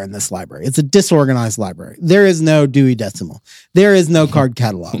everywhere in this library. It's a disorganized library. There is no Dewey Decimal. There is no card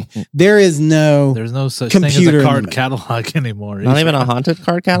catalog. There is no There's no such thing as Computer a in card the- catalog anymore. Not even a haunted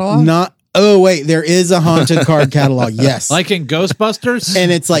card catalog? not. Oh wait, there is a haunted card catalog. Yes, like in Ghostbusters?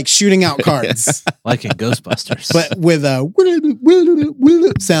 and it's like shooting out cards, like in Ghostbusters. but with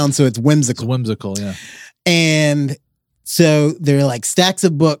a sound, so it's it's whimsical. whimsical, yeah. And so they're like stacks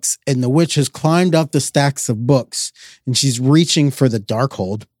of books, and the witch has climbed up the stacks of books, and she's reaching for the dark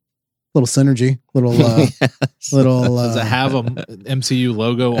hold. Little synergy, little Does it have a MCU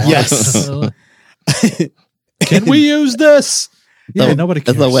logo on Yes. it? Can we use this? Yeah, The- nobody Is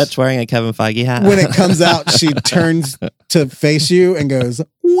cares. the witch wearing a Kevin Feige hat? When it comes out, she turns to face you and goes,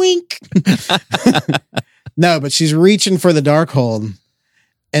 wink. No, but she's reaching for the dark hold.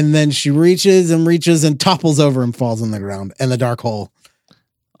 And then she reaches and topples over and falls on the ground. And the dark hole.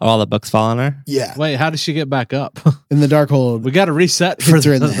 All the books fall on her? Yeah. Wait, how does she get back up? In the dark hole. We got to reset for Hits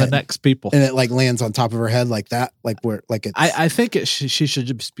her in the the head. next people. And it like lands on top of her head like that. Like where, like it's. I think she should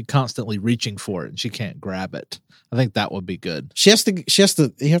just be constantly reaching for it and she can't grab it. I think that would be good. you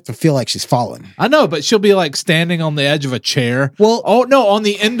have to feel like she's falling. I know, but she'll be like standing on the edge of a chair. Well, Oh, no, on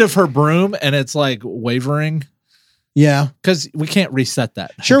the end of her broom and it's like wavering yeah. because we can't reset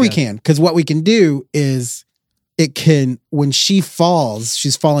that. Sure, we Okay. can. Because what we can do is when she falls,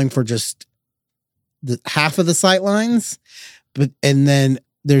 she's falling for just the half of the sight lines, and then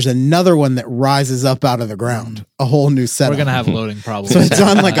there's another one that rises up out of the ground, a whole new setup. We're going to have loading problems. So it's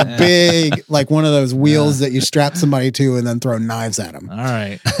on like a Yeah. big, like one of those wheels that you strap somebody to and then throw knives at them. All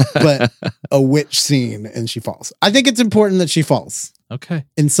right. But a witch scene and she falls. I think it's important that she falls Okay.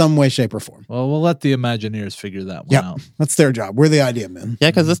 in some way, shape, or form. Well, we'll let the Imagineers figure that one Yep. out. That's their job. We're the idea men. Yeah,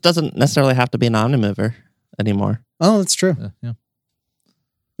 because this doesn't necessarily have to be an omnimover anymore. Oh, that's true. Yeah.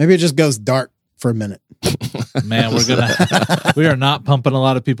 Maybe it just goes dark for a minute. Man, we are not pumping a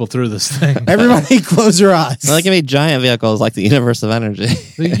lot of people through this thing. Everybody close your eyes. Well, they can be giant vehicles like the universe of energy.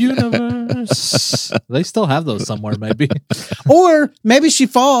 The universe. They still have those somewhere, maybe. Or maybe she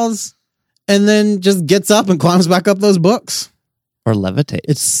falls and then just gets up and climbs back up those books. Or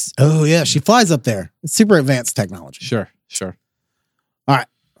levitate. Oh yeah, she flies up there. It's super advanced technology. Sure.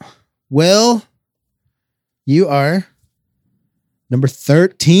 Will, you are number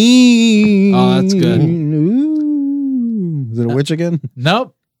 13. Oh, that's good. Ooh. Is it a witch again?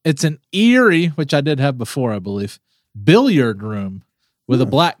 Nope. It's an eerie, which I did have before, I believe, billiard room with a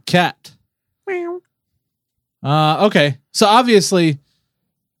black cat. Okay. So obviously,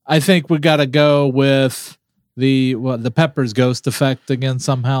 I think we got to go with the Pepper's ghost effect again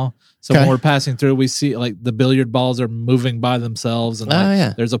somehow. So Okay. when we're passing through, we see like the billiard balls are moving by themselves, and Oh, like,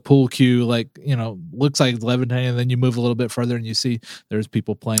 yeah. there's a pool cue, like looks like it's levitating, and then you move a little bit further, and you see there's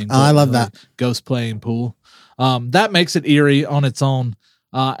people playing. Oh, I love that. Ghost playing pool. That makes it eerie on its own.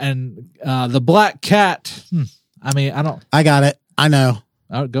 And the black cat. I mean, I don't. I got it. I know.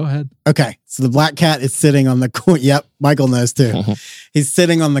 Go ahead. Okay. So the black cat is sitting on the corner. Yep. Michael knows too. He's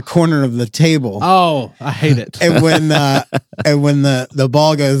sitting on the corner of the table. Oh, I hate it. And when the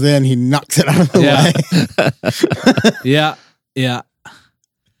ball goes in, he knocks it out of the way. Yeah. Yeah.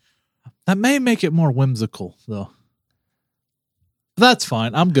 That may make it more whimsical, though. That's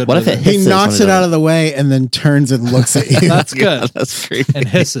fine. I'm good What with if it it. hits He it knocks when it out of the way and then turns and looks at you That's good. That's creepy. And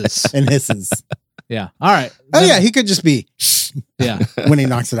hisses. and hisses. Yeah. All right. Oh, Then- yeah. He could just be Yeah. when he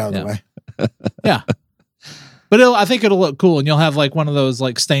knocks it out of the Yeah. way. Yeah. But I think it'll look cool, and you'll have like one of those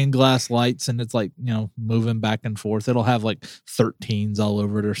like stained glass lights, and it's like, moving back and forth. It'll have like 13s all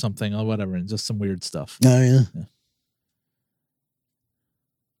over it or something or whatever, and just some weird stuff. Oh, yeah. Yeah.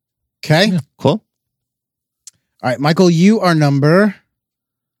 Okay. Yeah. Cool. All right, Michael, you are number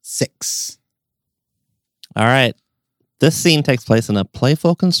 6. All right. This scene takes place in a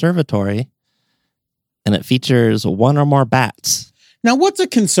playful conservatory, and it features one or more bats. Now, what's a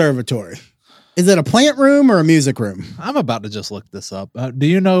conservatory? Is it a plant room or a music room? I'm about to just look this up. Do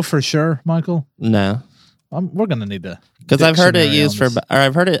you know for sure, Michael? No, We're gonna need to, because I've heard it dictionary used on for, this. or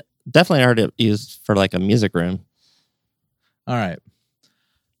I've heard it definitely heard it used for like a music room. All right.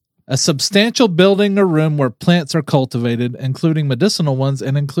 A substantial building or room where plants are cultivated, including medicinal ones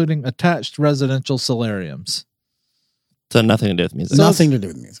and including attached residential solariums. So nothing to do with music. Nothing to do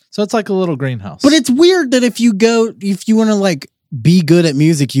with music. So it's like a little greenhouse. But it's weird that if you want to like be good at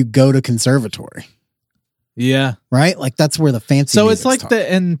music, you go to conservatory, yeah. right? Like that's where the fancy. So it's music's like taught.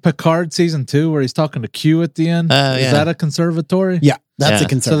 in Picard season 2 where he's talking to Q at the end. Oh, Is yeah. that a conservatory? Yeah, that's Yeah. a So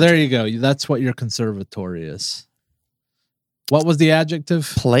conservatory. there you go. That's what your conservatory is. What was the adjective?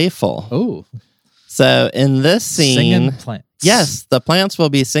 Playful. Oh, So in this scene, singing plants. yes, the plants will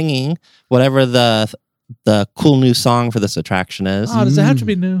be singing whatever the cool new song for this attraction is. Oh, does it have to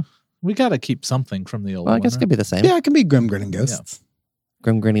be new? We got to keep something from the old Well, I one. guess it right? could be the same. Yeah, it can be grim grinning ghosts.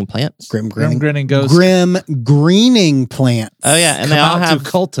 Grim grinning plants. Grim Grim grinning. grinning ghosts. Grim greening plants. Oh yeah, and Come they all out have to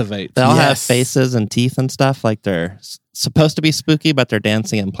cultivate. they all have Yes. faces and teeth and stuff. Like they're supposed to be spooky, but they're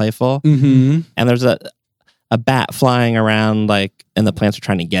dancing and playful. Mm-hmm. And there's a bat flying around, like, and the plants are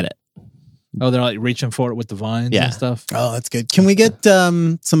trying to get it. Oh, they're like reaching for it with the vines Yeah. and stuff. Oh, that's good. Can we get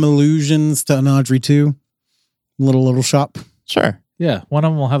some allusions to an Audrey too? Little shop. Sure. Yeah, one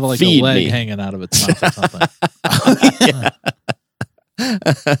of them will have like Feed a leg me. hanging out of its mouth or something.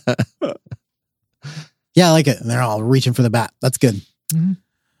 Yeah, I like it. And they're all reaching for the bat. That's good. Mhm.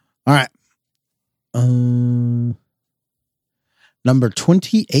 All right. Number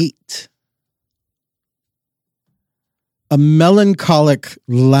 28. A melancholic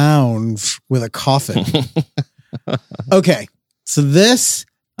lounge with a coffin. Okay. So this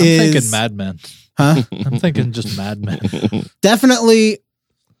I'm is thinking Mad Men. huh? I'm thinking just Mad Men. Definitely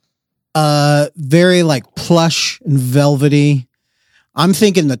very like plush and velvety. I'm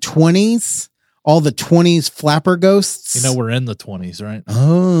thinking the 20s, all the 20s flapper ghosts. You know, we're in the 20s, right?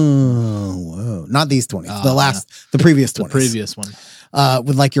 Oh, whoa. Not these 20s. The previous 20s. The previous one.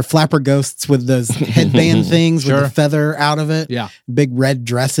 With like your flapper ghosts with those headband things with Sure. the feather out of it. Yeah. Big red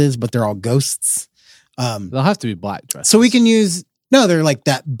dresses, but they're all ghosts. They'll have to be black dresses. So we can use, no, they're like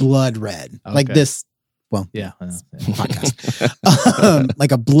that blood red. Like Okay. this Yeah. podcast.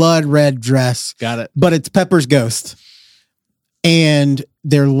 Like a blood red dress. Got it. But it's Pepper's ghost. And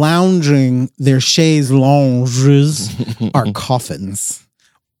they're lounging, their chaise longues are coffins.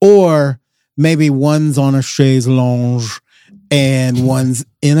 Or maybe one's on a chaise longue and one's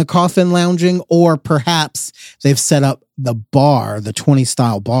in a coffin lounging. Or perhaps they've set up the bar, the 20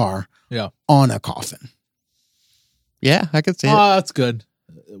 style bar, Yeah. on a coffin. Yeah, I could see it. Oh, that's good.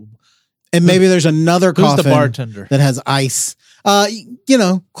 And maybe there's another Who's coffin the bartender? that has ice.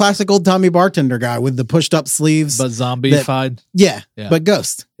 Classic old Tommy bartender guy with the pushed up sleeves. But zombified. Yeah, Yeah. but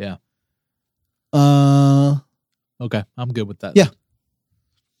ghost. Yeah. Uh, Okay. I'm good with that. Yeah.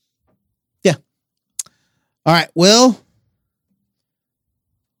 all right, Will.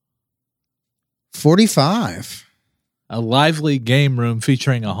 45. A lively game room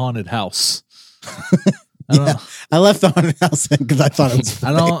featuring a haunted house. I don't, I left the haunted house in because I thought it was.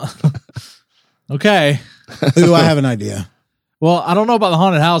 I don't. Okay. Ooh, I have an idea. Well, I don't know about the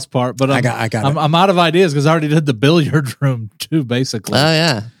haunted house part, but I got it. I'm out of ideas because I already did the billiard room too, basically. Oh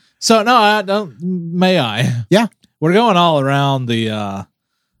yeah. So no, I don't. May I? Yeah. We're going all around the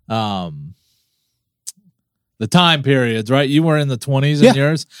time periods, right? You were in the 20s in Yeah.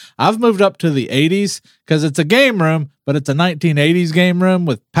 yours. I've moved up to the 80s because it's a game room, but it's a 1980s game room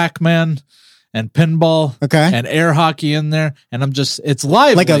with Pac-Man and pinball Okay. and air hockey in there, and it's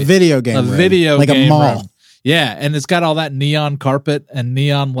lively, Like a video game. a room. video like game a mall. room. Yeah, and it's got all that neon carpet and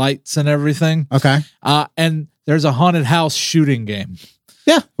neon lights and everything. Okay. And there's a haunted house shooting game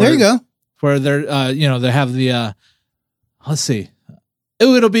Yeah. There you go. where they're they have the let's see,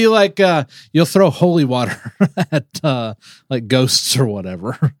 It'll be like you'll throw holy water at like ghosts or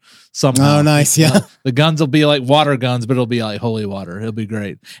whatever. Somehow. Oh, nice. Yeah. The guns will be like water guns, but it'll be like holy water. It'll be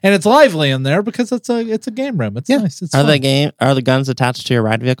great. And it's lively in there because it's a game room. It's nice. It's Are fun. the guns attached to your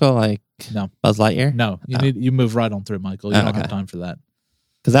ride vehicle like No. Buzz Lightyear? No. You move right on through, Michael. You don't have time for that.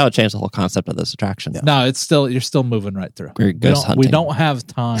 Because that would change the whole concept of this attraction. Yeah. No, you're still moving right through. We're ghost hunting. We don't have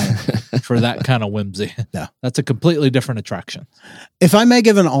time for that kind of whimsy. No. That's a completely different attraction. If I may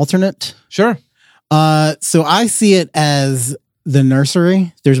give an alternate. Sure. So I see it as the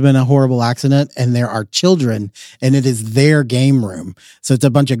nursery. There's been a horrible accident and there are children and it is their game room. So it's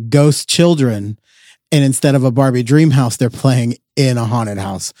a bunch of ghost children. And instead of a Barbie dream house, they're playing in a haunted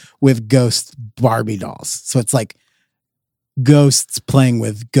house with ghost Barbie dolls. So it's like ghosts playing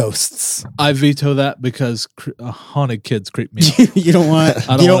with ghosts. I veto that because haunted kids creep me out. You don't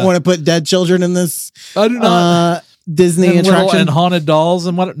want to put dead children in this I do not. Disney and attraction and haunted dolls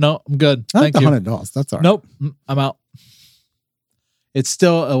and what? No, I'm good. I like Thank the you. haunted dolls. That's all right. Nope, I'm out. It's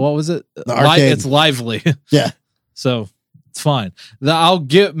still what was it? The arcade. It's lively. Yeah. So it's fine. I'll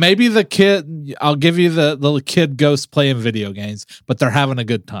give you the little kid ghost playing video games, but they're having a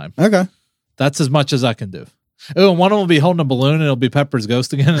good time. Okay. That's as much as I can do. Oh, and one of them will be holding a balloon and it'll be Pepper's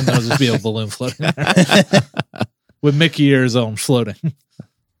ghost again, and there'll just be a balloon floating there. With Mickey ears on floating.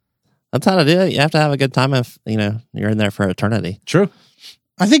 That's how to do it. You have to have a good time if you're in there for eternity. True.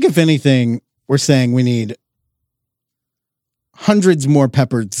 I think if anything, we're saying we need hundreds more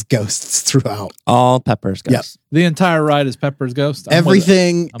Pepper's ghosts throughout. All Pepper's ghosts. Yep. The entire ride is Pepper's ghost.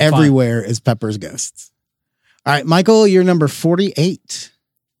 Everything, I'm fine. everywhere is Pepper's ghosts. All right, Michael, you're number 48.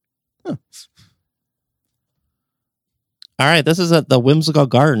 Huh. All right, this is at the Whimsical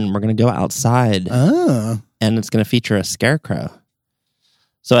Garden. We're going to go outside, Oh. and it's going to feature a scarecrow.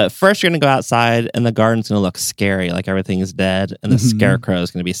 So at first, you're going to go outside, and the garden's going to look scary, like everything is dead, and the scarecrow is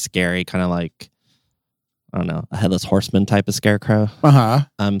going to be scary, kind of like, I don't know, a headless horseman type of scarecrow,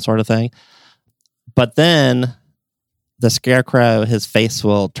 sort of thing. But then the scarecrow, his face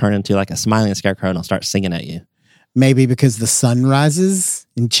will turn into like a smiling scarecrow, and he'll start singing at you. Maybe because the sun rises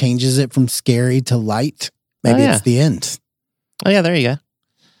and changes it from scary to light. Maybe it's the end. Oh, yeah, there you go.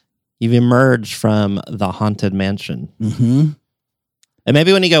 You've emerged from the haunted mansion. Mm-hmm. And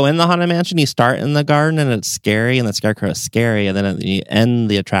maybe when you go in the haunted mansion, you start in the garden and it's scary and the scarecrow is scary. And then you end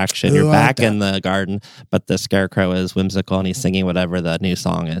the attraction, you're back in the garden, but the scarecrow is whimsical and he's singing whatever the new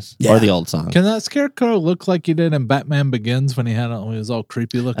song is or the old song. Can that scarecrow look like he did in Batman Begins when he was all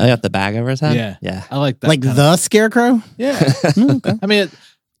creepy looking? Oh, got the bag over his head? Yeah. Yeah. I like that. Like the scarecrow? Yeah. Okay. I mean,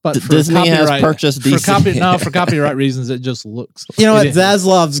 but for Disney has copyright- purchased DC. For copyright reasons, it just looks. You know what?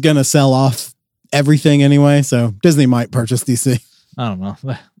 Zaslav's going to sell off everything anyway, so Disney might purchase DC. I don't know.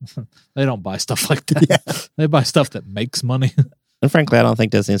 They don't buy stuff like that. Yeah. They buy stuff that makes money. And frankly, I don't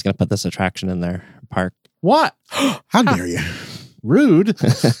think Disney's going to put this attraction in their park. What? How dare you? Rude.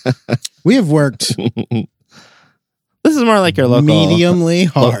 We have worked This is more like your local mediumly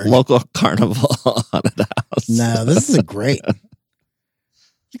hard. local carnival haunted house. No, this is great.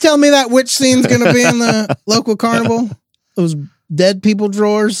 You tell me that witch scene's going to be in the local carnival? Those dead people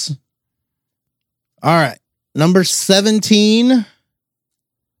drawers? All right. Number 17.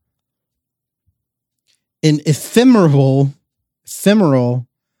 An ephemeral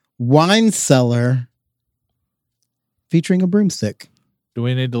wine cellar featuring a broomstick. Do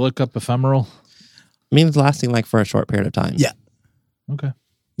we need to look up ephemeral? Means lasting like for a short period of time. Yeah. Okay.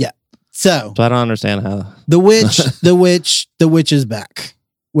 Yeah. So I don't understand how. the witch is back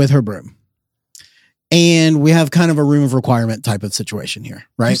with her broom. And we have kind of a room of requirement type of situation here,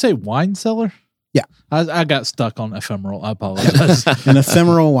 right? Did you say wine cellar? Yeah. I got stuck on ephemeral. I apologize. An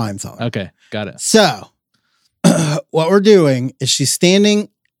ephemeral wine cellar. Okay. Got it. So what we're doing is she's standing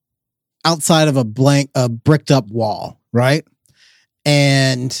outside of a bricked up wall, right?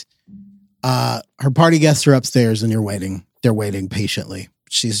 And her party guests are upstairs and they're waiting patiently.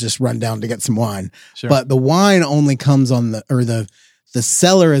 She's just run down to get some wine. Sure. But the wine only comes on the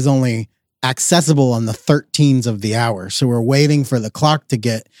cellar is only accessible on the 13s of the hour. So we're waiting for the clock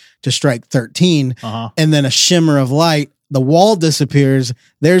to strike 13. And then a shimmer of light, the wall disappears.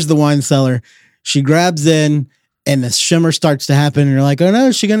 There's the wine cellar. She grabs in and the shimmer starts to happen. And you're like, oh no,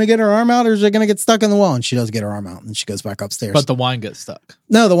 is she going to get her arm out or is it going to get stuck in the wall? And she does get her arm out and she goes back upstairs. But the wine gets stuck.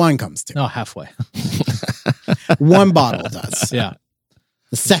 No, the wine comes too. No, halfway. One bottle does. Yeah.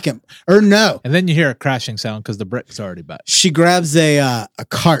 The second, or no. And then you hear a crashing sound because the brick's already back. She grabs a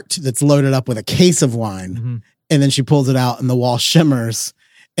cart that's loaded up with a case of wine and then she pulls it out and the wall shimmers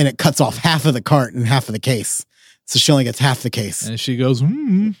and it cuts off half of the cart and half of the case. So she only gets half the case. And she goes, Yeah.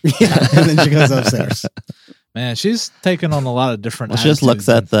 And then she goes upstairs. Man, she's taken on a lot of different. Well, she just looks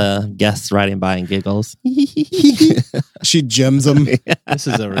attitudes. at the guests riding by and giggles. She gems them. This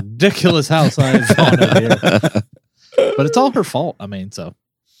is a ridiculous house I've gone in here, but it's all her fault. I mean, so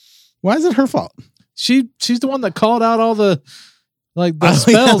Why is it her fault? she's the one that called out all the Oh, yeah,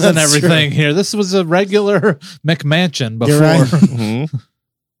 spells and that's everything true. here. This was a regular McMansion before. You're right. Mhm.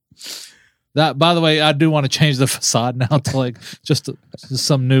 That, by the way, I do want to change the facade now to like just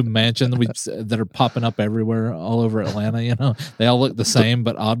some new mansion that are popping up everywhere, all over Atlanta. You know, they all look the same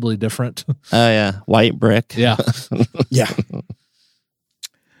but oddly different. Oh yeah, white brick. Yeah. Yeah.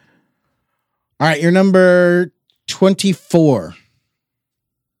 All right, you're number 24.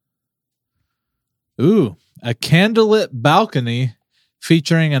 Ooh, a candlelit balcony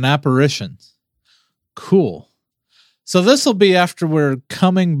featuring an apparition. Cool. So this will be after we're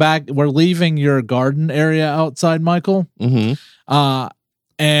coming back. We're leaving your garden area outside, Michael. Mm-hmm.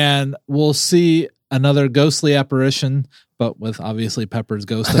 And we'll see another ghostly apparition, but with obviously Pepper's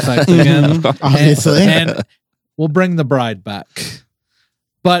ghost effect again. Obviously. And we'll bring the bride back.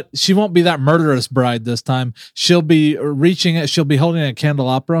 But she won't be that murderous bride this time. She'll be holding a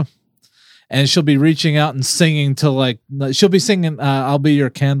candelabra. And she'll be reaching out and singing she'll be singing I'll Be Your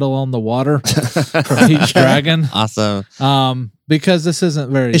Candle on the Water from Peach Dragon. Awesome. Because this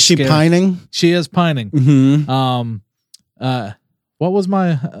isn't very Is she scary. pining? She is pining. Mm-hmm. What was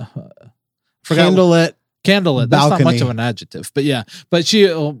my forgot Candlelit. candlelit? That's not balcony. much of an adjective, but yeah. But she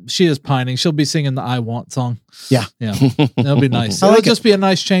is pining. She'll be singing the "I Want" song. Yeah. Yeah, that'll be nice. I It'll like just be a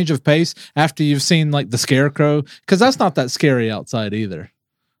nice change of pace after you've seen like the scarecrow, because that's not that scary outside either.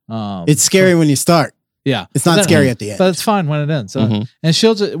 It's scary when you start. Yeah, It's not But then- scary at the end. but it's fine when it ends. So, Mhm.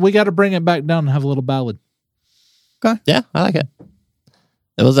 and we got to bring it back down and have a little ballad. Yeah, I like it.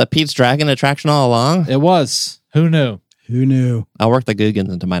 It was a Pete's Dragon attraction all along. It was. Who knew? Who knew? I'll work the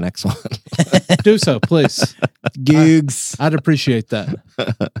Googans into my next one. Do so, please. Googs. I'd appreciate that.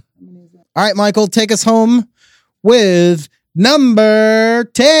 All right, Michael, take us home with number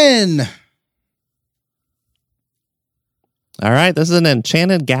 10. All right, this is an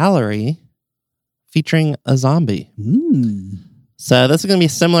enchanted gallery featuring a zombie. So this is going to be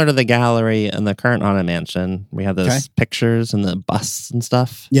similar to the gallery in the current Haunted Mansion. We have those Okay. pictures and the busts and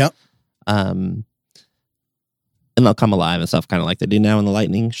stuff. Yep. And they'll come alive and stuff, kind of like they do now when the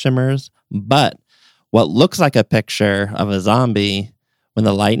lightning shimmers. But what looks like a picture of a zombie, when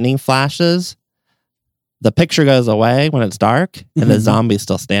the lightning flashes, the picture goes away when it's dark, and the Mhm. zombie's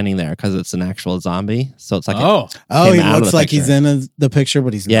still standing there because it's an actual zombie. So it's like, Oh, Oh, he Came out of looks the like he's picture. in the picture,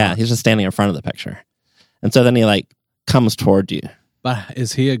 but he's yeah, not. he's just standing in front of the picture. And so then he like comes toward you. but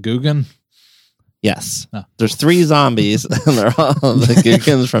is he a Guggen? Yes. Oh. There's 3 zombies, and they're all the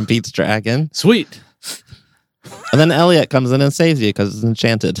Googans from Pete's Dragon. Sweet. And then Elliot comes in and saves you because it's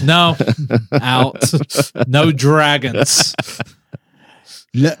enchanted. No, out. No dragons.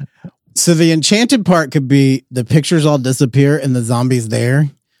 No. So the enchanted part could be the pictures all disappear and the zombie's there.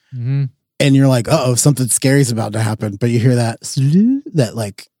 Mhm. And you're like, uh-oh, something scary's about to happen. But you hear that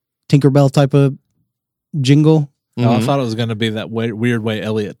like Tinkerbell type of jingle. Oh, I Mhm. thought it was going to be that weird way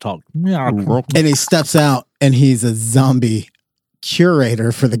Elliot talked. And he steps out and he's a zombie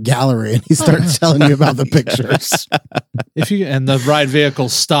curator for the gallery. And he starts telling you about the pictures. And the ride vehicle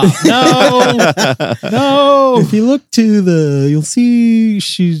stop. No, no. If you look you'll see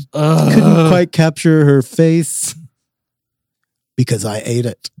she couldn't quite capture her face because I ate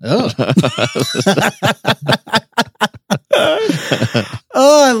it. Oh,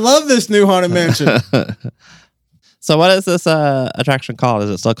 Oh, I love this new Haunted Mansion. So what is this attraction called? Is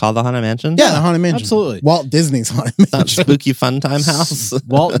it still called the Haunted Mansion? Yeah, the Haunted Mansion. absolutely. Walt Disney's Haunted It's not Mansion. Spooky Fun Time House.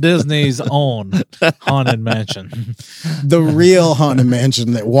 Walt Disney's own Haunted Mansion. The real Haunted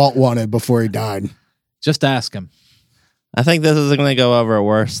Mansion that Walt wanted before he died. Just ask him. I think this is going to go over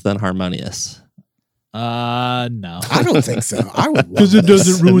worse than Harmonious. No. I don't think so. I would love Because it this.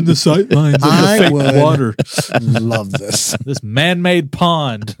 doesn't ruin the sight lines of the I fake would. water. Love this. This man-made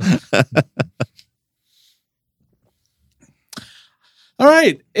pond. All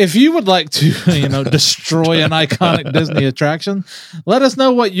right. If you would like to, destroy an iconic Disney attraction, let us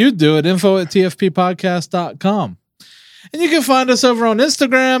know what you'd do at info@tfppodcast.com. And you can find us over on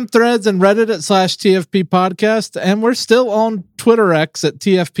Instagram, Threads, and Reddit at /TFP Podcast. And we're still on Twitter X at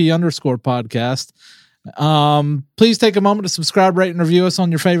TFP_podcast. Please take a moment to subscribe, rate, and review us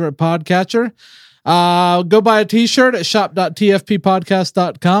on your favorite podcatcher. Go buy a t-shirt at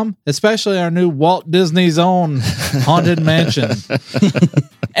shop.tfppodcast.com, especially our new Walt Disney's own Haunted Mansion.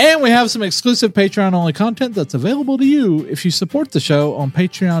 And we have some exclusive Patreon-only content that's available to you if you support the show on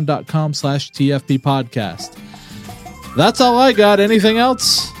patreon.com/TFP Podcast. That's all I got. Anything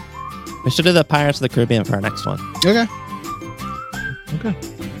else? We should do the Pirates of the Caribbean for our next one. Okay. Okay.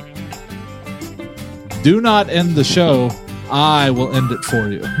 Do not end the show. I will end it for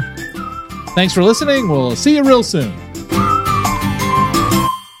you. Thanks for listening. We'll see you real soon.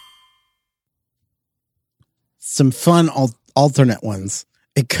 Some fun alternate ones.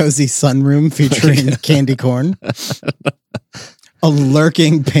 A cozy sunroom featuring candy corn. A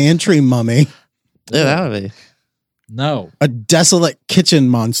lurking pantry mummy. Yeah, that would be No. A desolate kitchen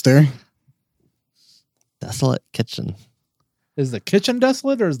monster. desolate kitchen. Is the kitchen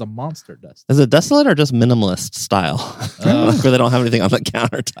desolate or is the monster desolate? Is it desolate or just minimalist style? Where they don't have anything on the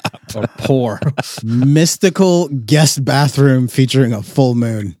countertop. Or poor? Mystical guest bathroom featuring a full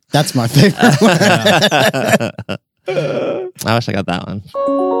moon. That's my favorite one. I wish I got that one.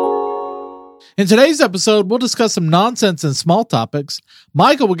 In today's episode, we'll discuss some nonsense and small topics.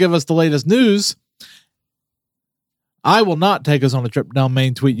 Michael will give us the latest news. I will not take us on a trip down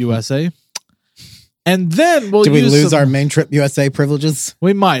Main Tweet USA. And then we'll Do we lose some, our Main Trip USA privileges?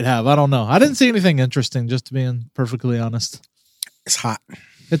 We might have. I don't know. I didn't see anything interesting, just to be perfectly honest. It's hot.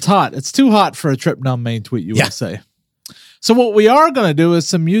 It's hot. It's too hot for a trip down Main Tweet USA. So what we are going to do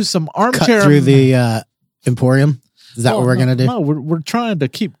is use some armchair. Cut through the Emporium. Is that what we're going to do? No, we're trying to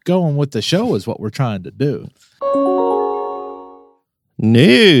keep going with the show is what we're trying to do.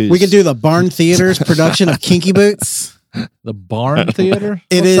 News. We could do the Barn Theater's production of Kinky Boots. The Barn Theater?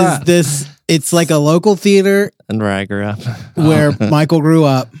 It What's is that? it's like a local theater And where I grew up. where Michael grew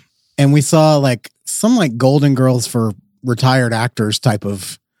up, and we saw like some like Golden Girls for retired actors type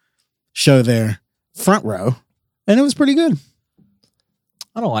of show there, front row, and it was pretty good.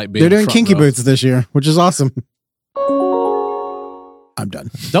 I don't like being They're doing front Kinky row. Boots this year, which is awesome. I'm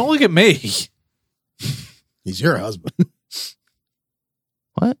done. Don't look at me. He's your husband.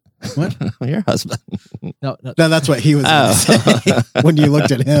 What? What? Your husband. No. No, that's what he was going to Oh. say when you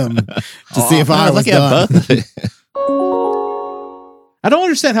looked at him to see if I was looking at done. both. I don't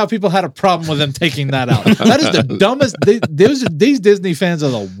understand how people had a problem with him taking that out. That is the dumbest. These Disney fans are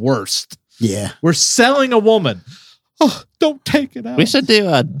the worst. Yeah. We're selling a woman. Oh, don't take it out. We should do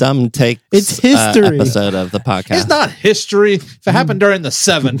a dumb take. It's history. Episode of the podcast. It's not history. If it happened during the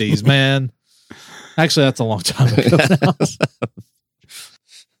 70s, man. Actually, that's a long time ago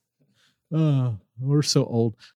now. We're so old.